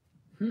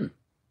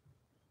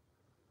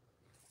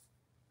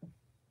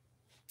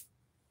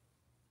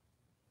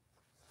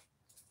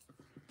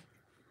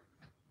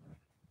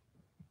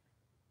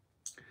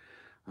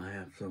 I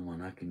have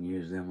someone I can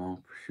use them on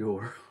for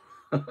sure.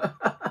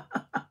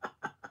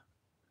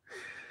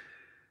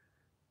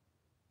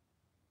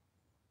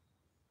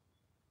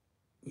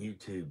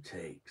 YouTube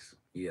takes.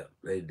 Yep,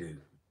 they do.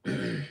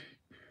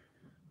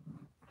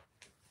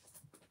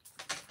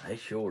 They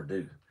sure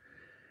do.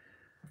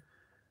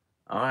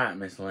 All right,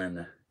 Miss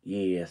Linda.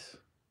 Yes.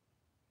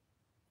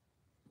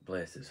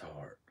 Bless his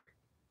heart.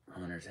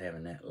 Hunter's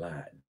having that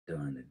light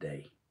done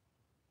today.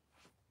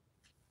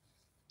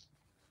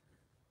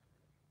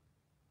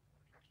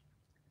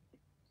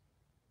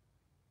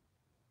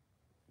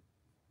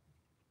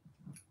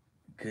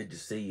 Good to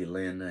see you,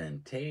 Linda,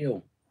 and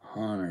tell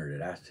Hunter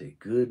that I said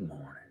good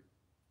morning.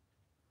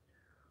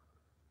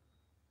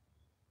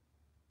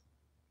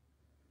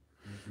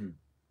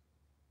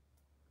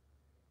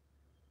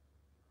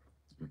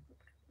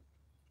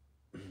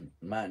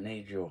 Might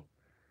need your.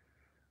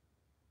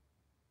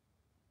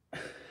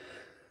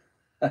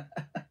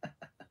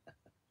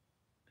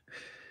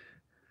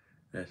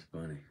 That's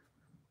funny.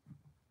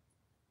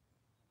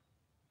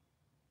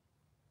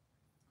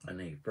 I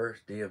need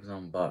first dibs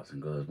on boxing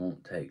gloves.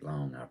 Won't take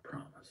long, I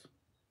promise.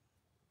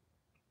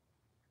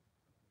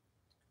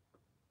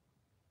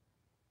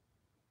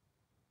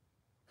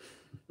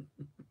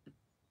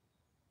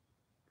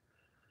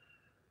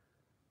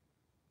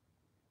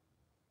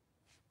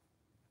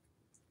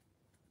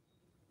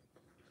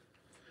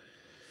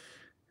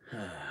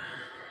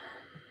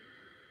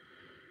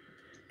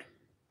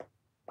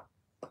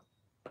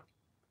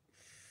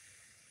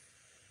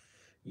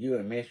 You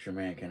and Mr.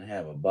 Man can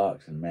have a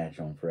boxing match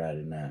on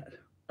Friday night.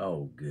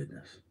 Oh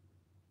goodness.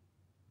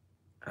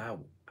 I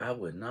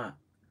would not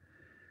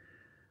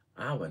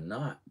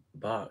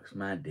box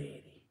my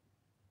daddy.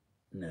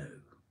 No.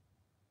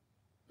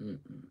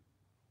 Mm-mm.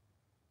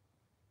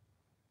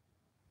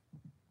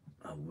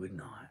 I would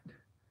not.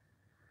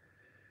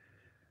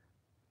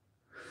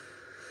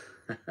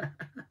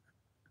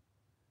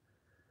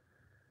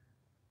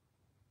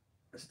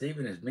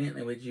 Stephen is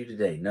Bentley with you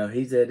today. No,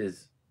 he's at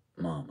his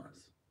mama's.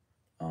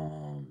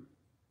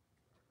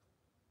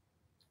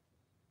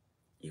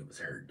 It was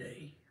her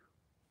day.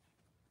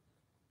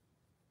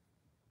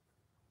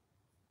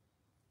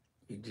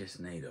 You just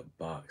need a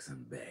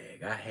boxing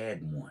bag. I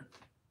had one.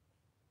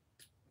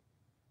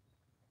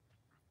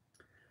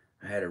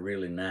 I had a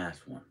really nice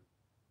one.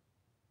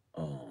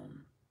 I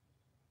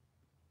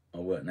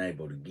wasn't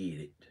able to get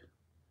it.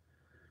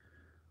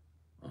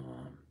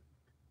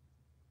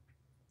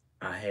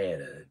 I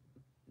had a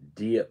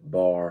dip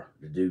bar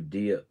to do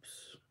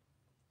dips.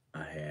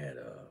 I had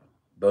a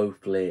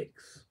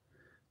Bowflex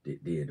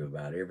that did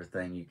about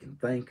everything you can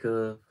think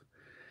of.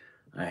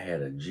 I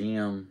had a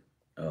gym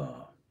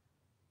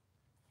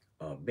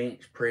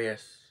bench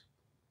press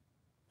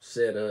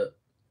set up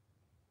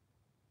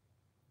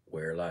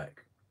where,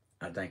 like,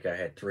 I think I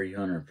had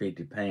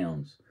 350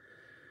 pounds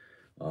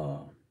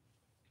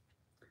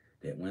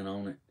that went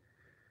on it,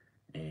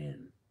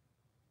 and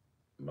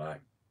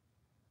like,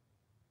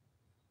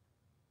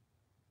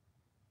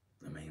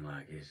 I mean,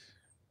 like, it's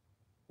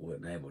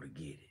wasn't able to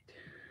get it.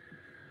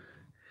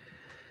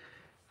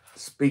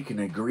 Speaking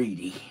of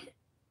greedy,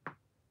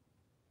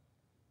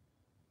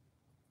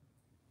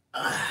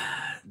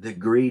 the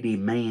greedy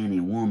man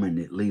and woman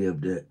that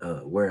lived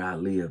where I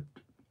lived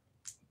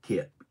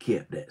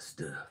kept that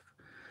stuff.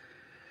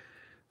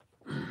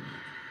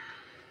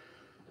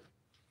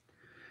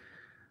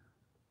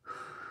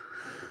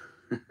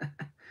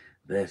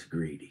 That's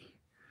greedy.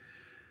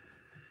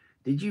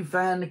 Did you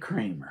find the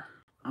creamer?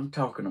 I'm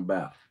talking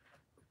about.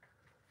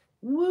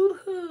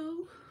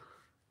 Woohoo!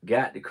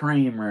 Got the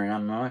creamer,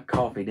 and my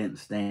coffee didn't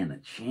stand a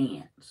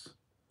chance.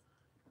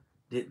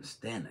 Didn't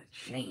stand a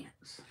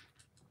chance.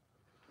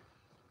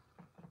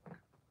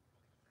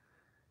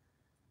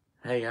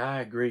 Hey,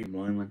 I agree,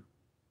 Bloomin'.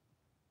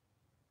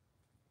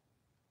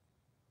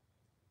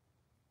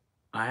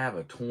 I have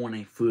a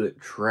 20-foot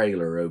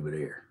trailer over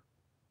there.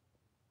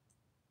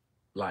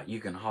 Like you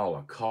can haul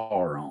a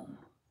car on.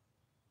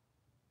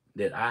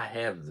 That I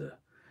have the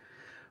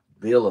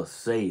bill of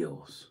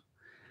sales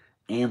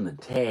and the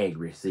tag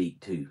receipt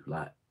too.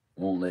 Like,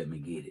 won't let me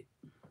get it.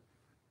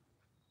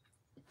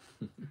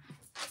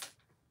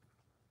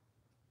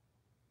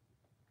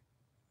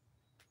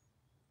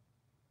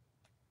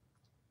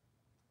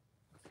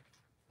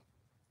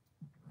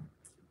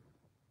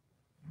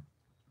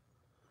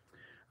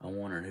 I'm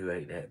wondering who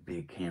ate that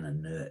big can of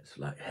nuts.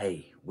 Like,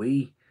 hey,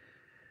 we've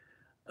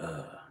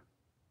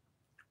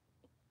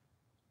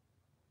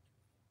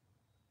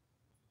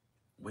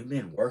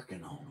been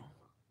working on them.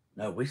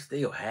 No, we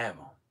still have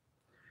them.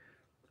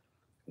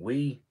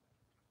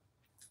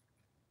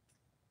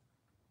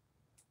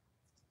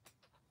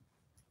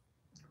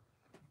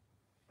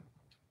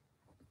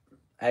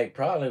 Hey,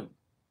 probably.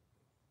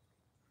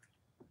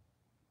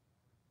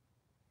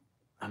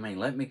 I mean,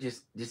 let me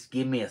just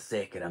give me a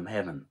second.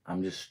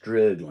 I'm just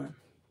struggling.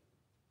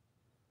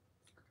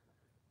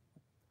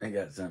 I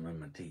got something in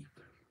my teeth.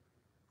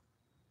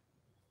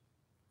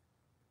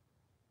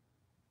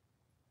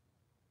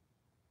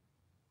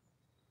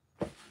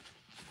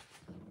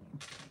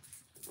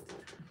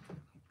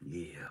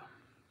 Yeah.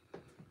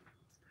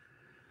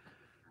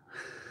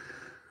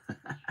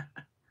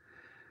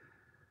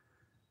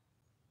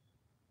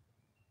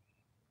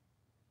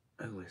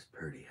 Oh, it's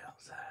pretty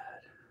outside.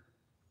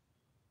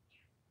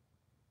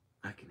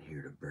 I can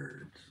hear the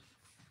birds.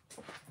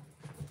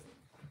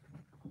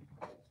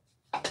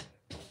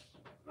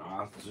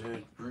 I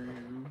said,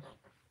 friends,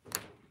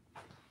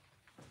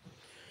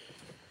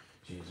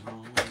 she's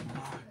all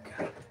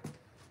I got.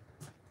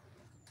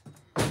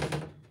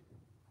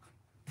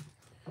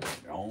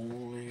 The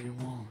only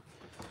one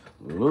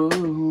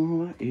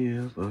love I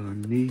ever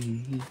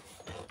need.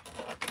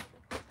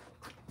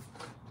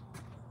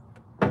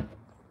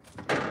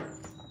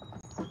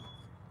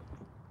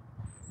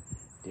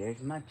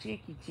 There's my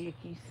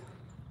chickies.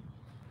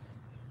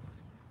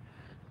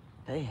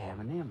 They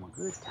having them a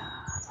good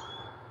time.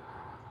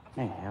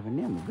 They having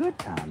them a good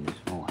time this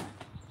morning.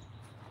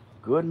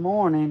 Good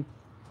morning.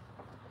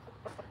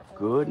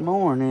 Good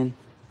morning.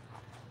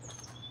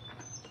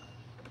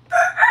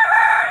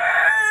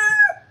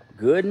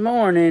 Good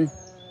morning.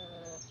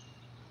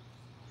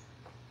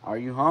 Are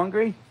you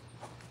hungry?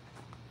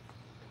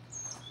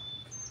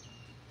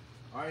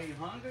 Are you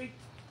hungry?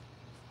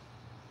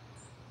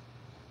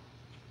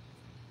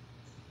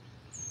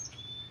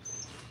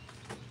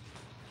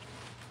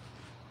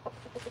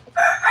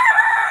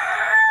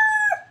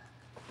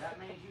 That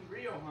means you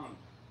real hungry.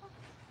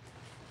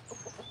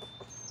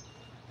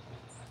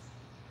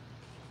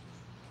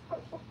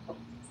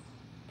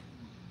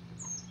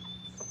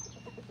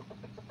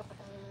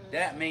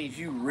 That means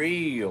you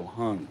real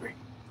hungry.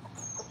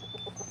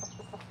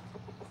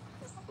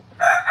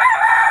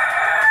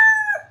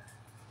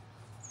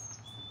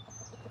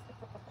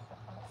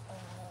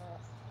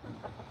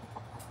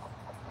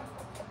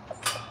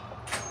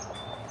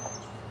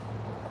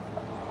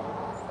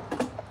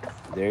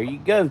 There you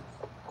go.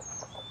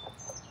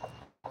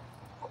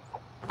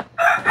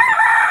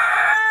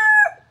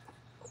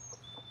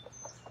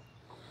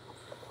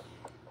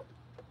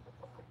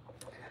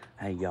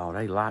 Hey, y'all,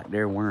 they like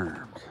their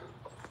worms.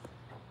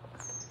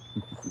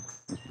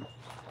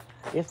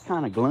 It's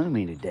kind of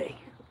gloomy today.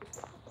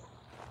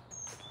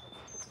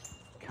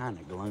 Kind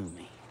of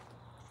gloomy.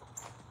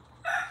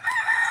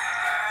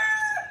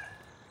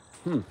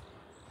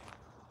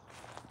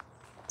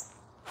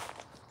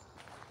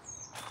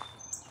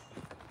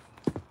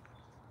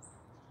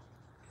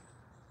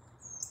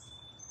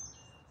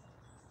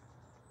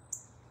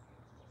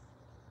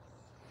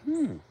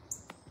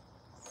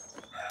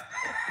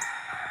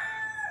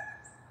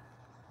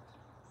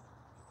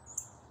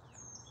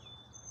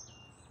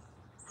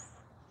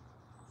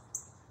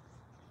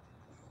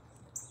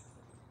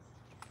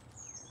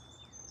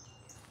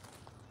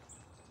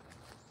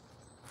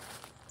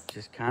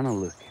 Just kind of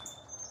looking.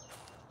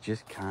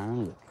 Just kind of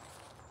looking.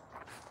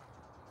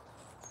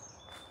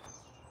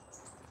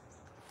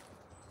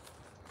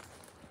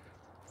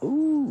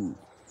 Ooh.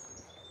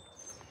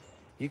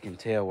 You can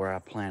tell where I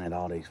planted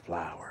all these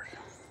flowers.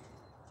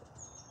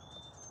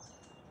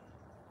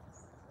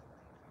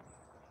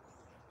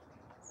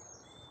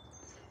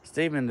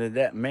 Stephen, did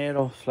that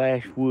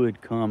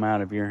metal/wood come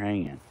out of your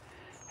hand?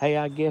 Hey,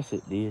 I guess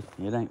it did.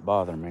 It ain't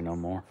bothering me no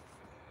more.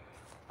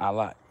 I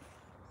like...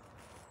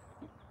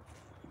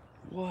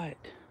 What?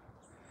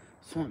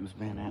 Something's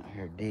been out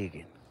here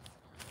digging.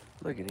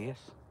 Look at this.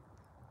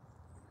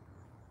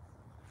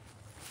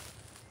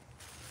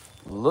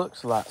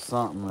 Looks like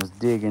something was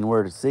digging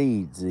where the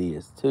seeds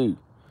is, too.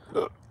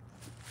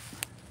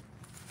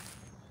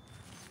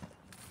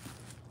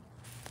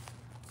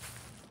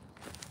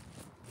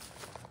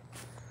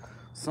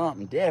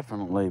 Something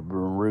definitely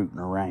been rooting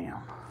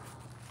around.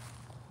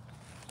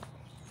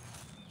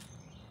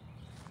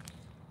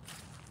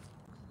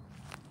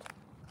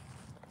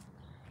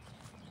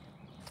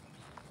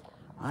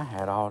 I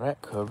had all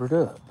that covered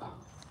up.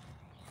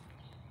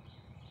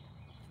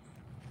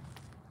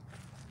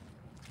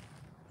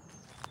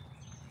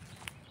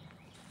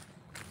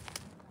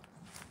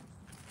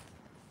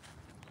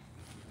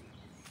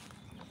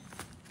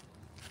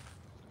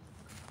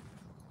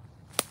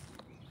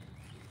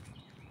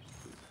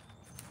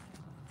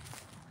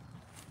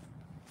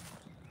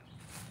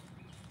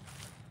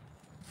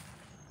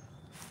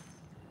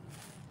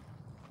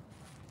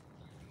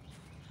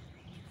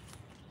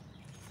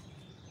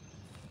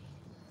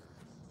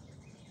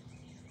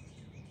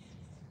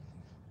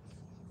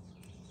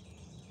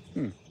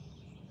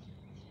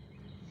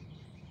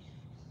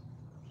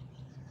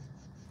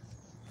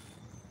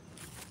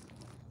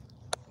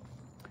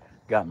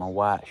 Got my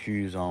white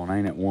shoes on,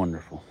 ain't it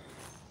wonderful?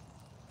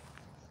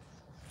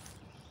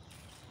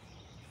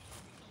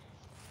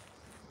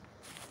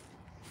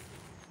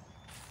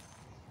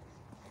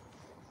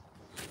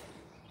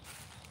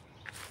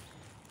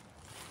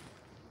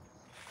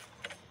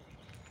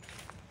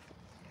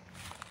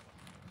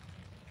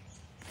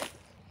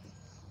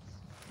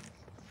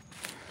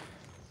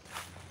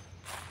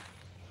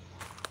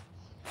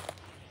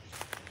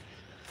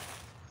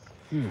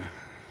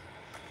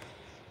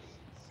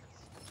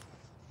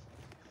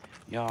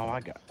 Y'all,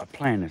 I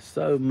planted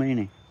so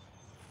many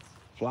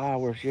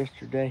flowers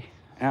yesterday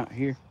out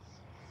here.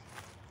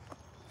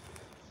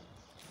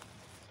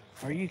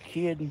 Are you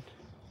kidding?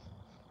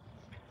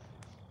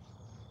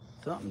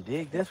 Something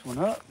dig this one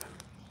up.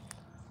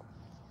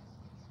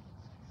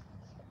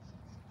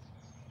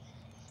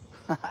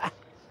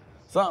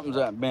 Something's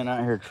been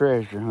out here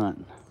treasure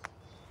hunting.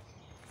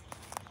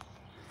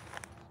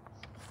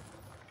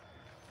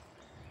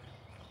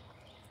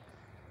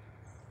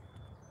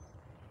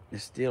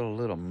 It's still a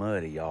little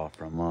muddy, y'all,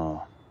 from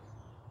all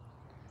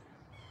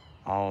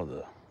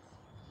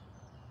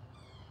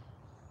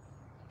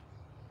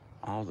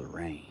the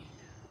rain.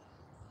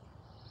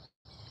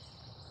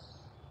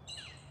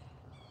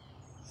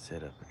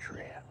 Set up a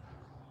trap.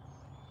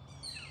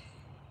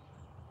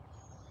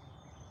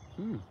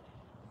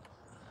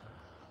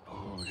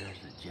 Oh,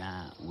 there's a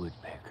giant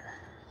woodpecker.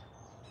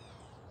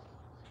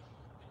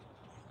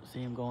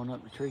 See him going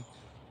up the tree?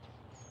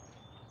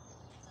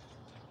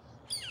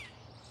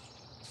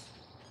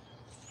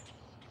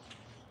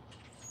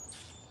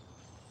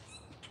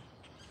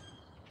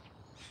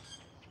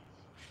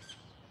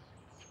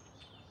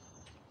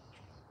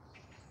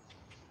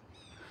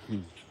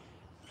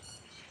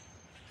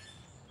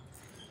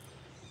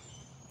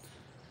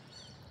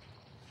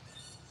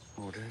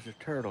 Oh, there's a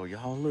turtle,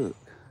 y'all, look.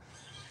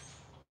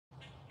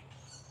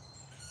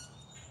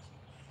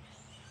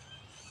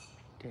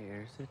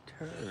 There's a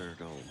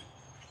turtle.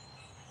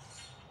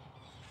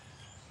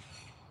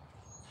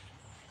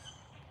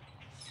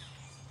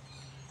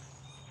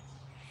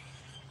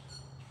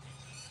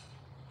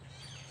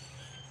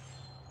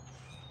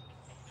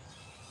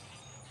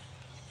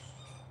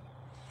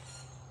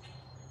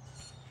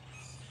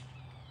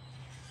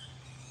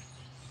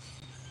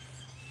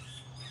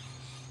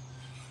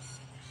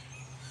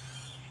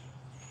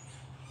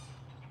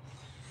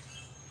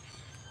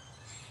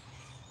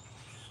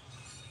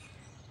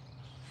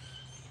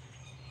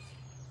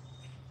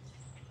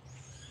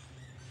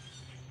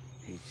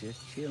 He's just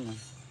chilling.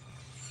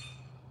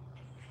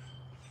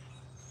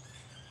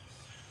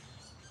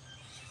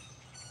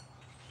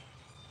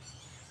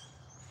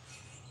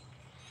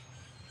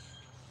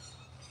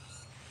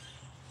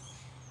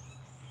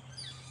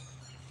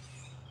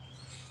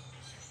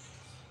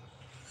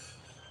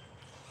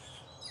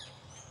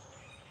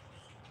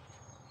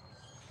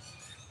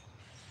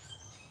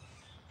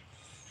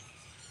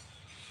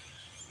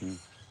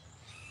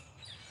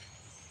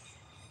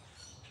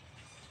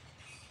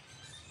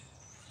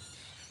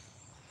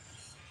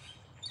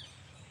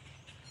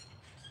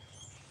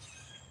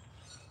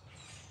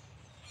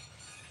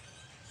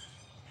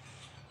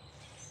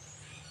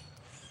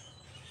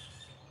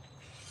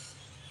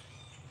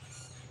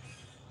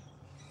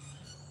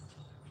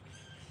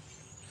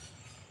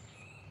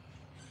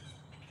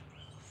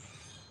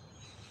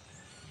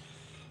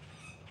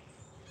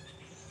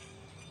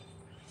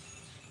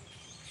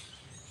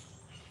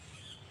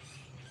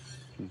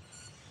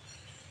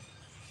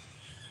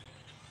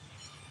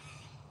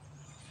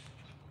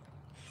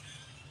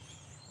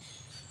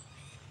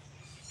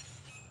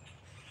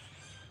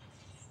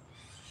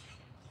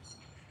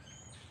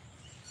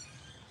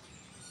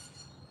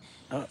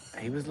 Oh,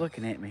 he was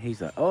looking at me.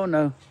 He's like, oh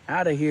no,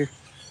 out of here.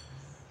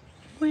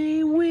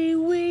 Wee, wee,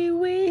 wee,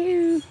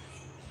 wee.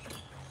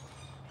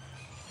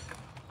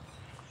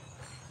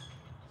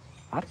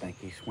 I think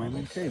he's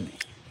swimming to me.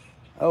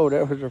 Oh,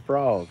 there was a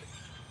frog.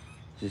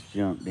 just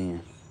jumped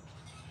in.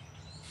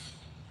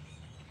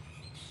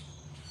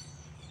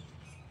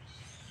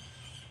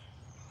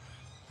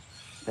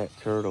 That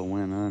turtle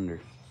went under.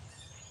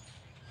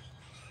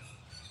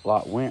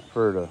 Like went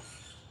for the.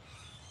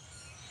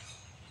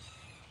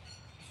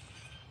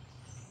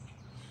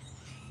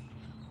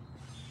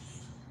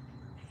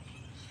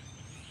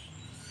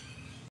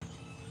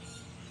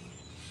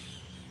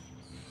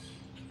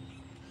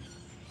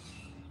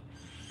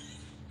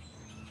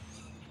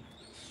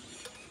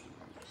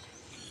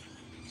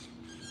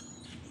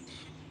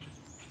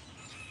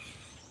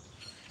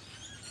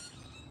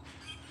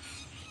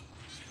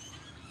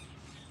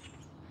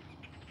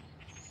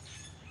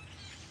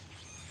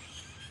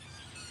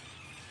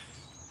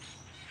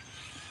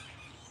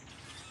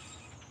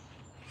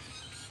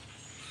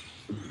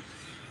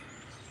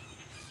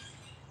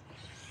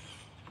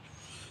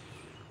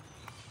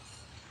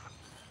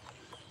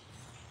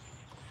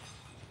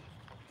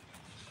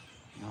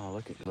 Oh,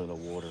 look at the little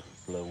water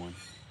flowing.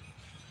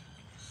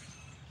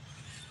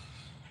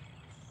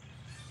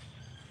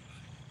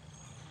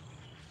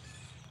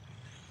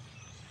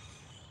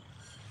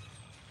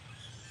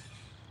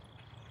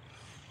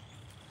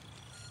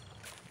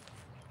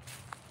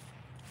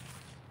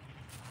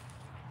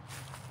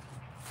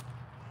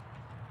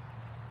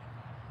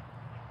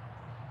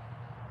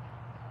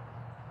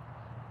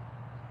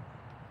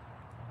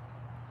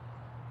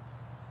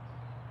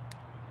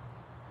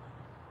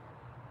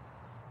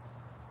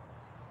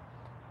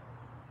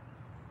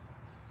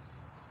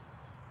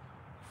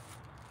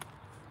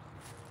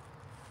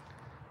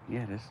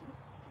 Yeah,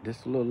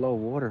 this little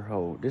old water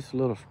hole, this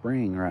little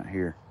spring right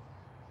here.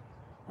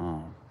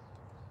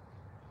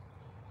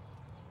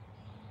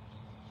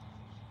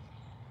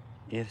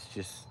 It's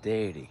just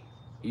steady.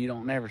 You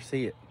don't never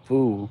see it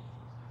full.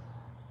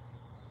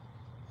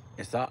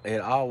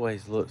 It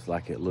always looks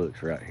like it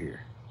looks right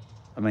here.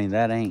 I mean,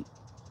 that ain't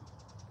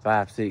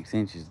 5-6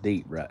 inches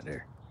deep right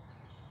there,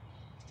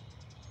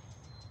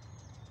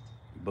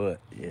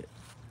 but it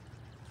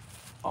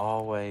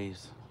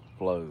always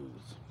flows.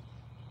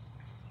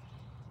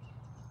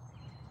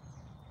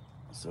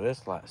 So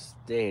it's like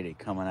steady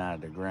coming out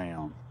of the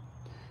ground.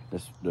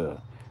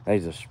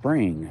 There's a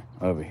spring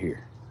over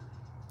here.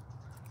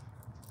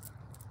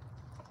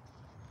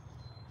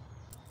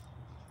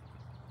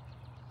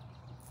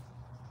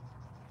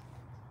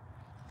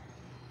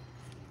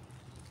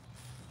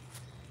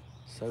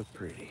 So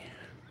pretty.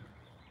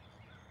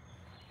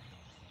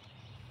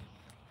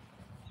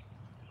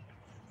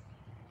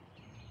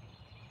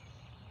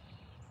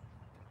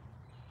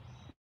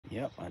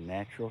 Yep, a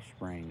natural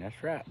spring.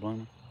 That's right,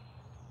 Bloomer.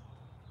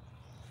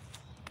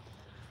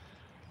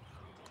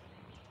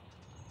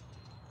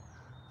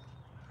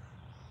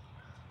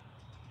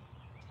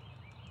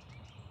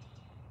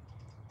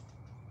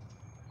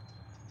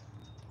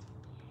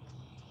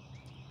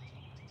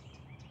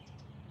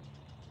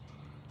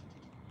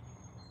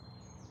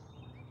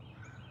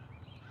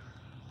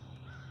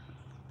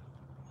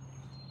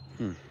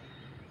 Hmm.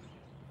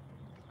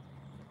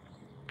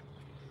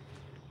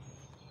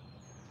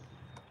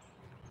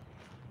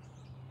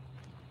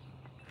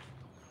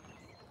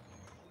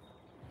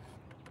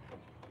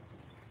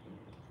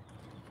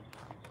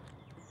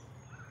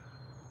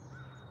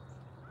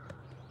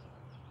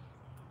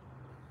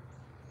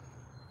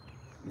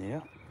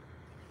 Yeah.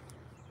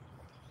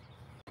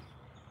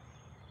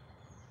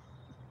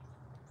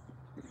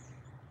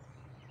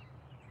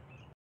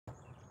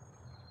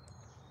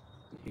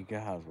 You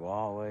guys will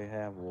always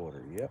have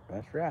water. Yep,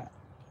 that's right.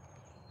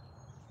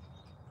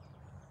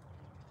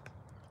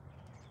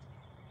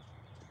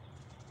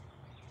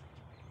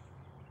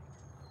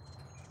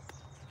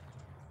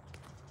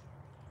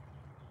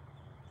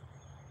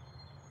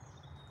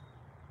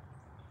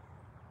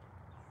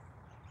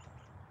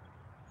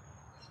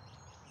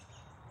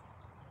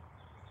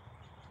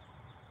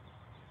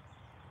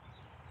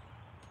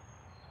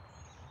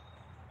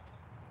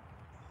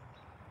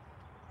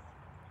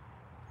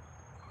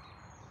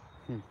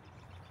 Hmm.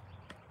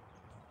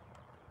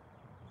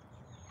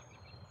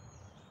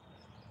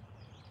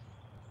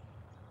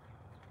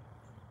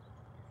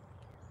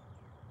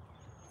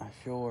 I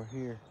sure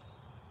hear.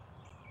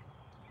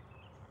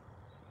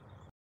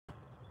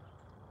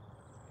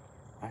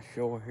 I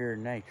sure hear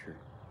nature.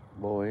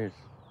 Boy, it's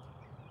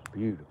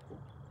beautiful.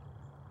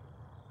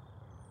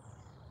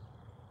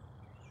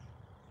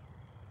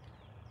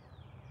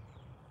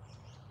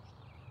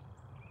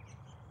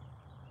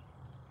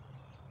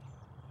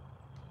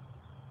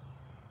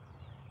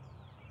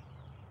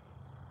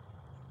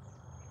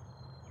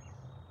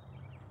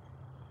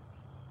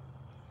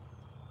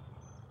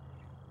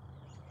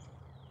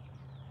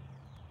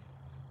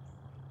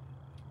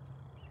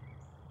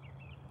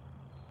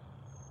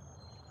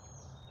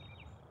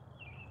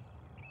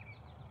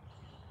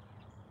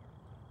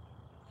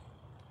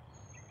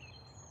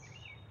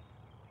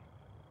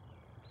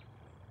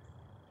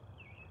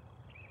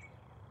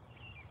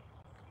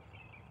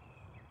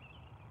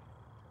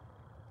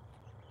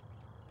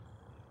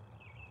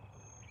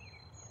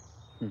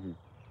 Mhm.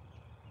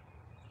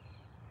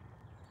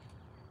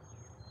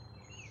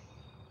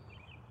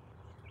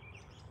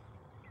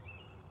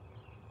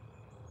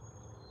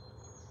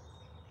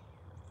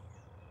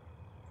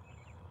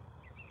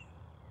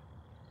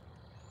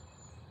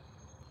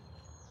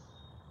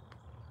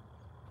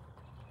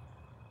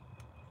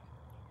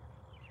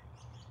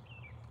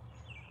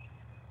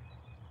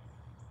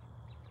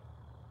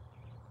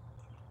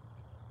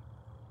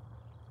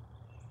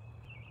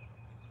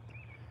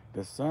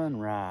 The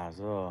sunrise,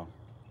 the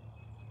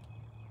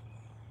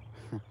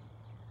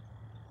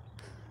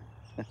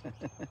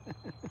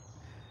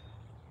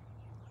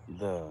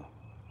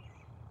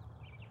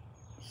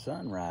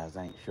sunrise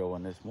ain't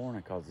showing this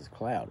morning because it's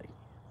cloudy.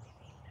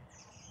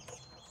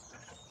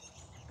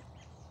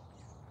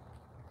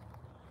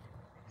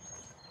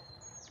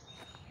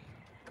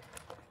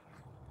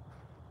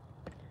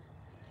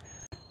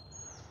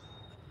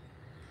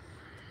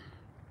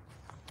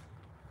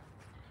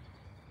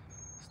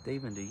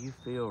 Stephen, do you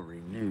feel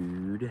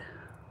renewed?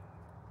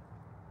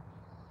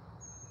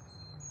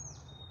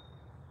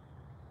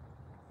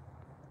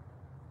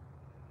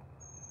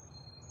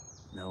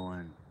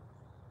 Knowing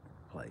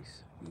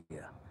place.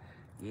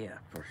 Yeah,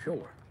 for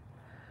sure.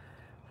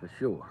 For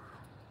sure.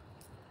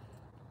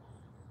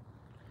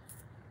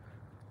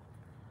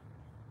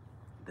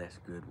 That's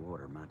good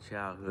water. My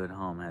childhood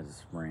home has a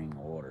spring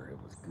water. It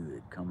was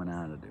good coming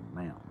out of the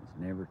mountains.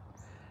 Never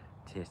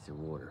tasted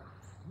water.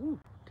 Woo,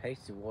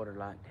 tasted water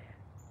like that.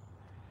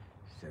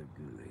 So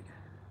good.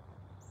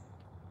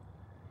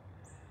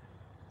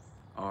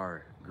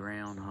 Our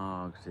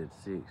groundhog said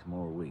 6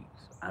 more weeks.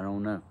 I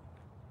don't know.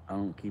 I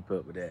don't keep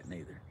up with that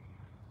neither.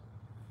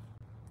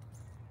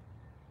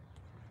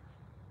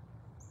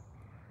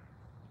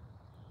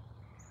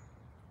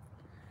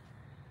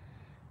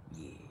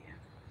 Yeah.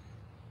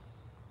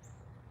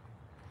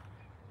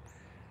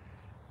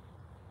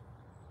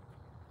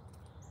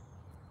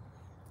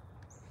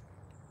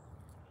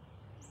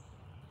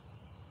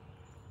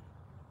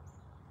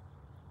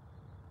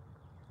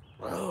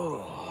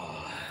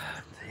 Oh,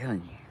 I'm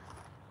telling you.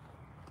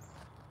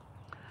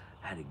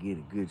 Had to get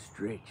a good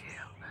stretch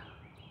out.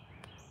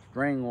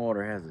 Spring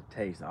water has a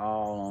taste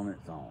all on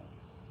its own.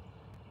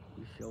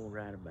 You sure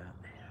right about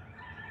that.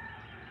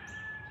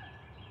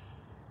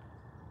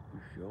 You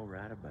sure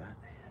right about that.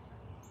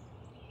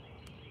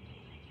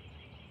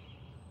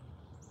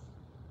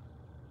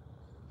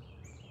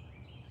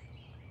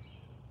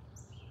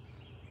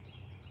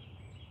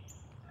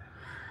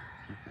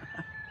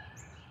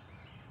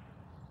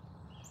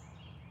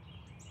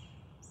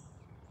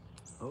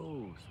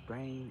 Oh,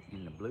 spring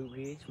in the Blue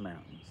Ridge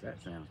Mountains.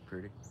 That sounds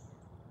pretty.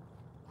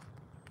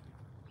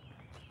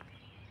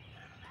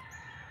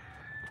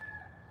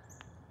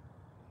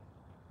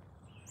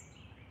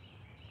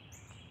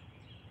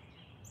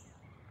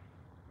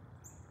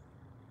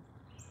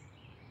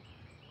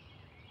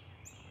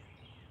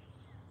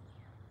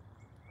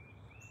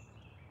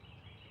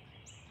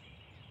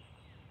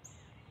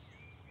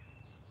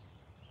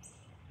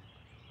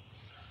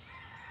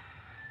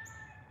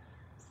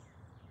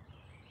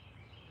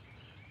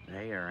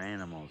 There are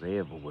animals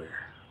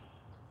everywhere.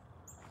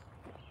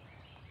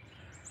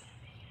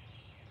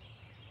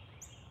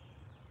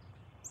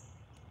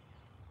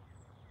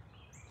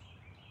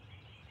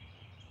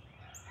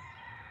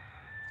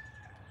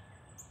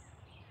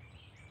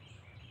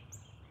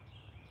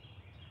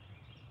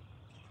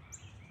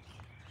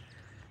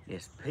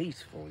 It's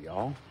peaceful,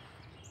 y'all.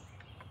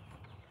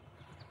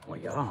 Well,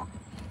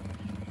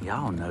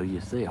 y'all know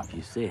yourself.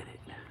 You said it.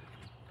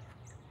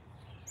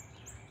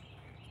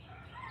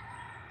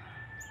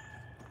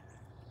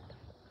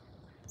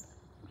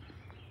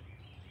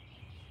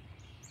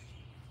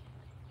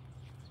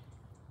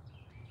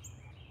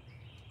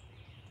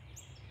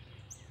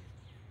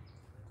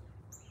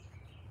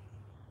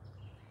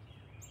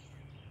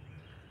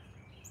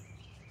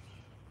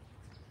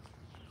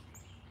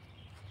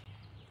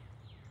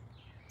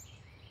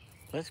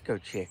 Let's go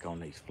check on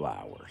these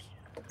flowers.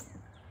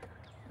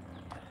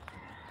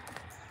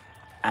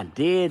 I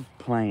did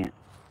plant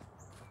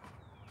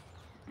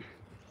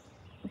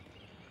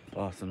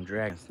some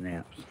dragon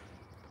snaps.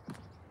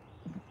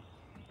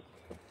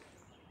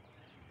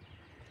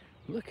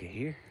 Look at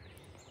here.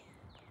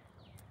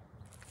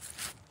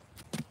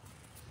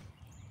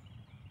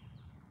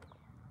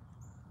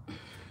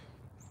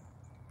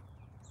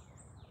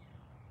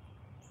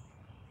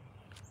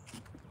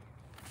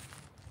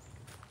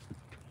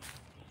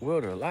 Well,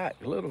 they're like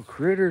little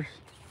critters.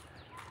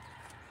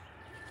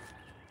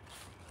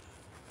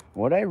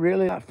 Will they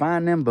really like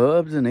find them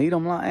bugs and eat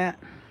them like that?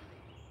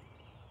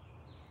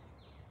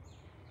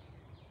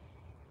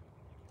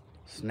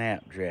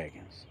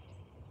 Snapdragons.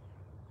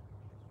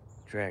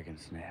 Dragon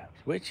snaps.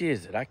 Which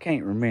is it? I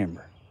can't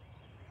remember.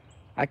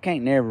 I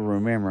can't never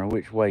remember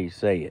which way you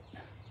say it.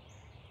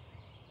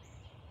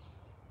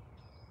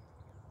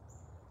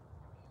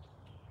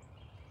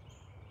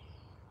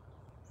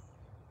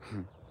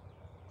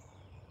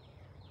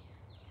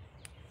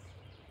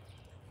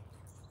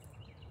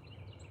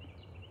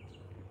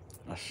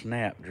 A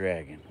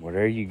snapdragon. Well,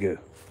 there you go.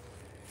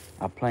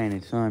 I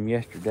planted some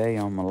yesterday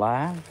on my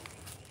live.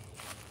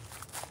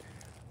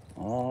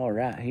 All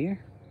right here.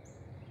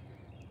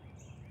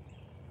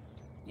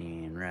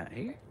 And right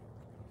here.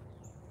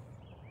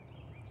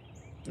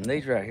 And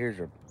these right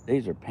here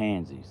these are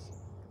pansies.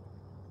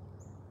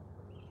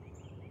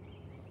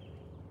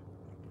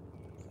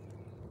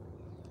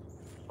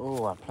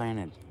 Oh, I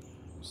planted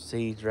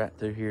seeds right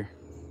through here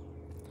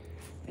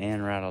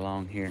and right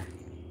along here.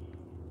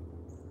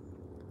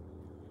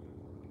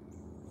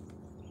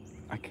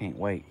 I can't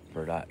wait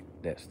for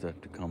that stuff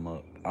to come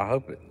up. I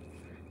hope it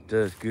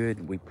does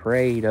good. We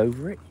prayed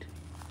over it.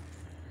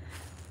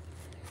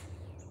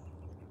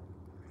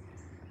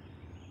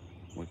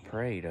 We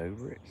prayed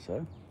over it,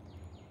 so.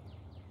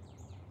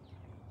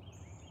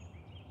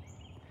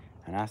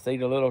 And I see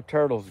the little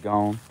turtle's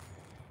gone.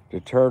 The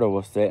turtle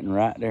was sitting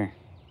right there.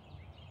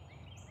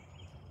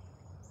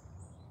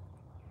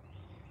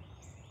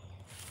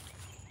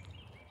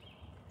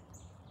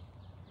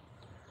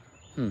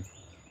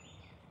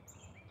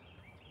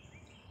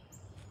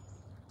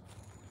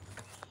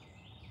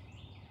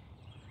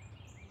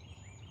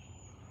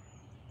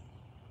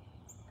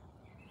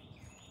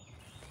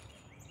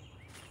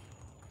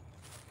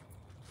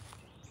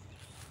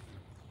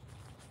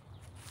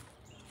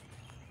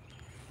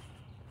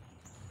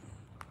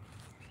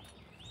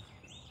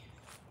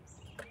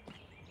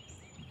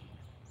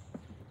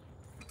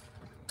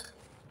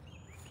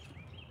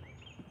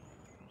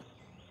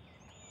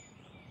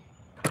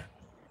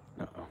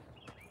 Uh-oh.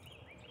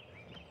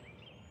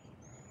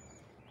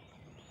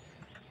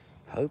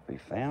 Hope he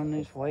found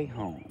his way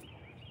home.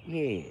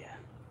 Yeah.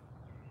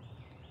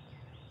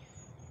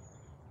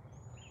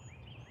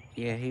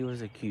 Yeah, he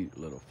was a cute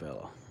little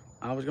fella.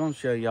 I was going to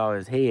show y'all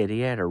his head.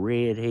 He had a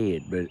red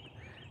head, but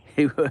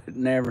he would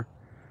never...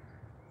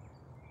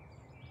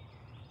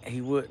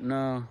 He wouldn't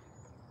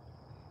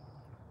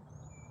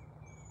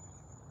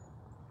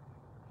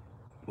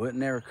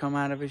never come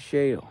out of his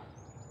shell.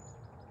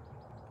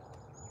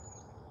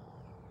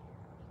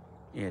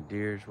 Yeah,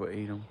 deers will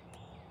eat them.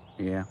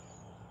 Yeah.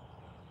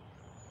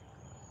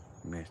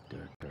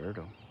 Mr.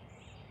 Turtle.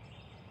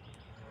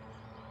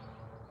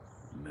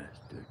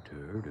 Mr.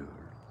 Turtle.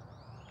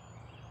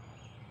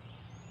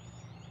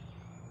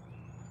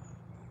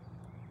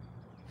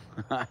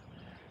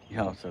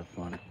 Y'all so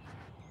funny.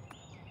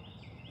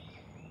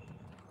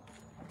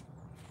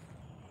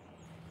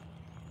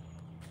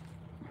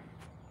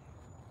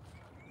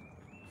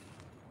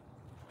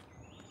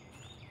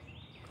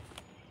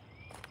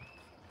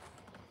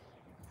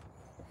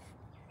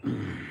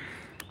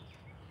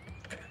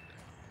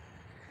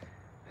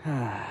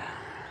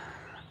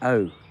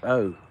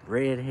 Oh,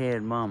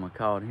 redhead mama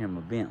called him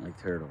a Bentley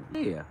turtle.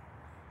 Yeah.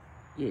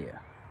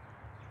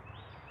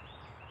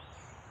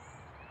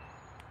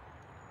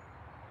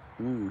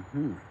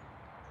 Mm-hmm.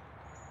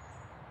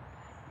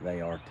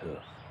 They are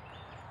tough.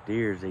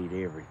 Deers eat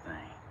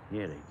everything.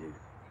 Yeah, they do.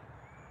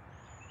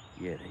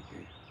 Yeah, they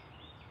do.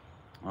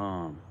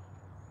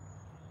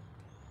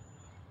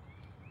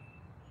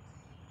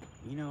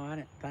 You know, I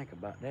didn't think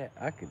about that.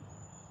 I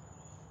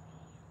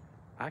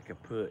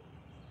could put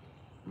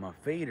my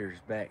feeders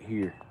back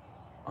here.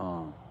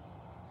 I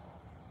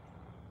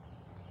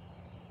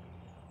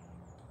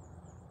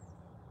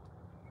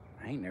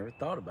ain't never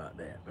thought about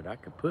that, but I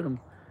could put them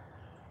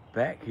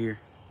back here,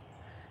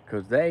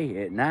 because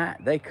at night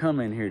they come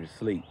in here to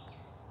sleep.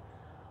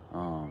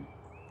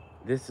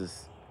 This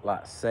is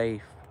like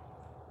safe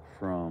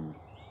from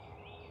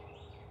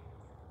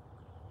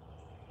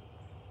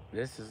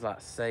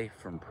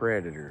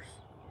predators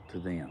to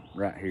them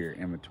right here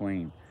in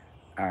between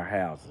our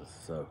houses,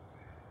 so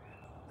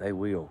they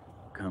will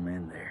come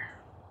in there.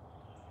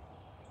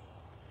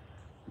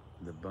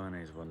 The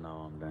bunnies will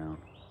gnaw them down.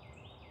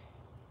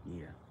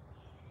 Yeah.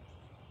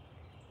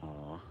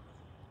 Aw.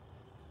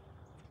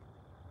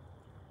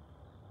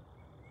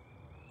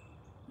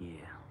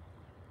 Yeah.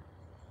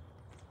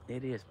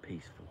 It is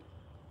peaceful.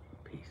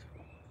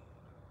 Peaceful.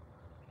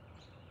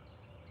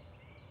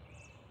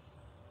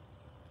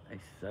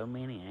 There's so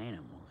many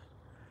animals.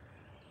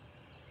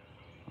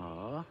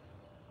 Aw.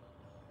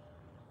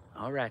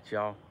 All right,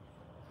 y'all.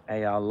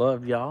 Hey, I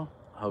love y'all.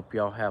 Hope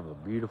y'all have a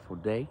beautiful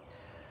day.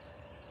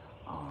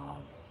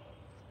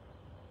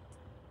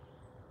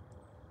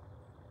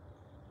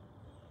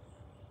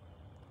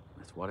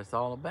 That's what it's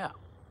all about.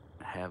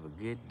 Have a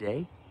good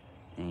day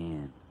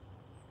and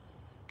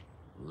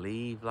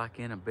leave like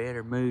in a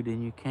better mood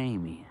than you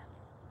came in.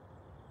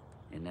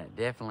 And that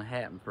definitely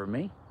happened for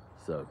me.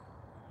 So,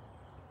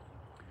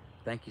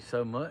 thank you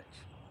so much.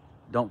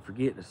 Don't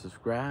forget to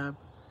subscribe,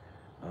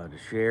 to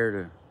share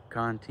the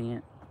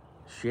content.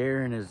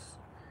 Sharing is,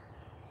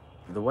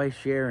 the way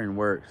sharing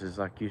works is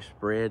like you're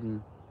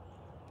spreading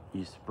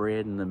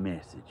the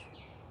message.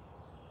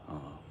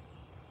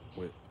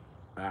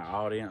 Our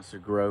audience will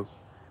grow.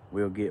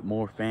 We'll get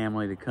more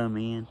family to come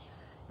in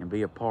and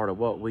be a part of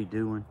what we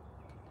doing.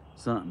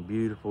 Something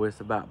beautiful. It's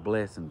about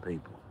blessing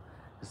people.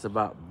 It's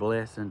about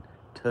blessing,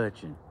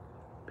 touching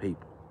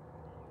people.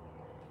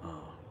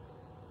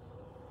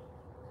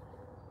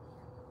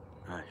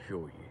 I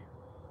assure you.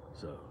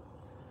 So,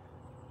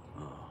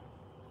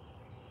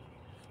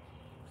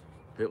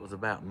 if it was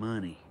about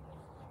money,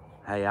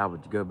 hey, I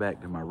would go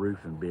back to my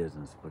roofing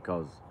business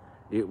because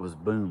it was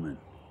booming.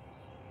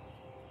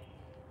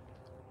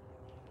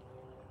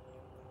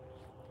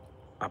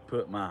 I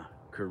put my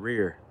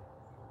career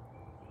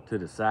to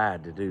the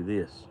side to do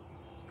this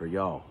for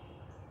y'all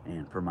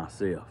and for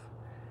myself,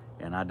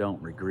 and I don't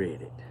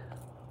regret it.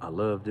 I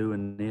love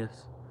doing this,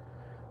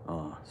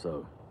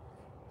 so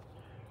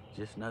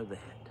just know that.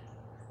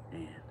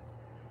 And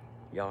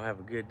Y'all have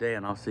a good day,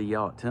 and I'll see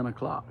y'all at 10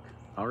 o'clock.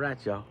 All right,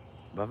 y'all.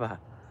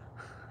 Bye-bye.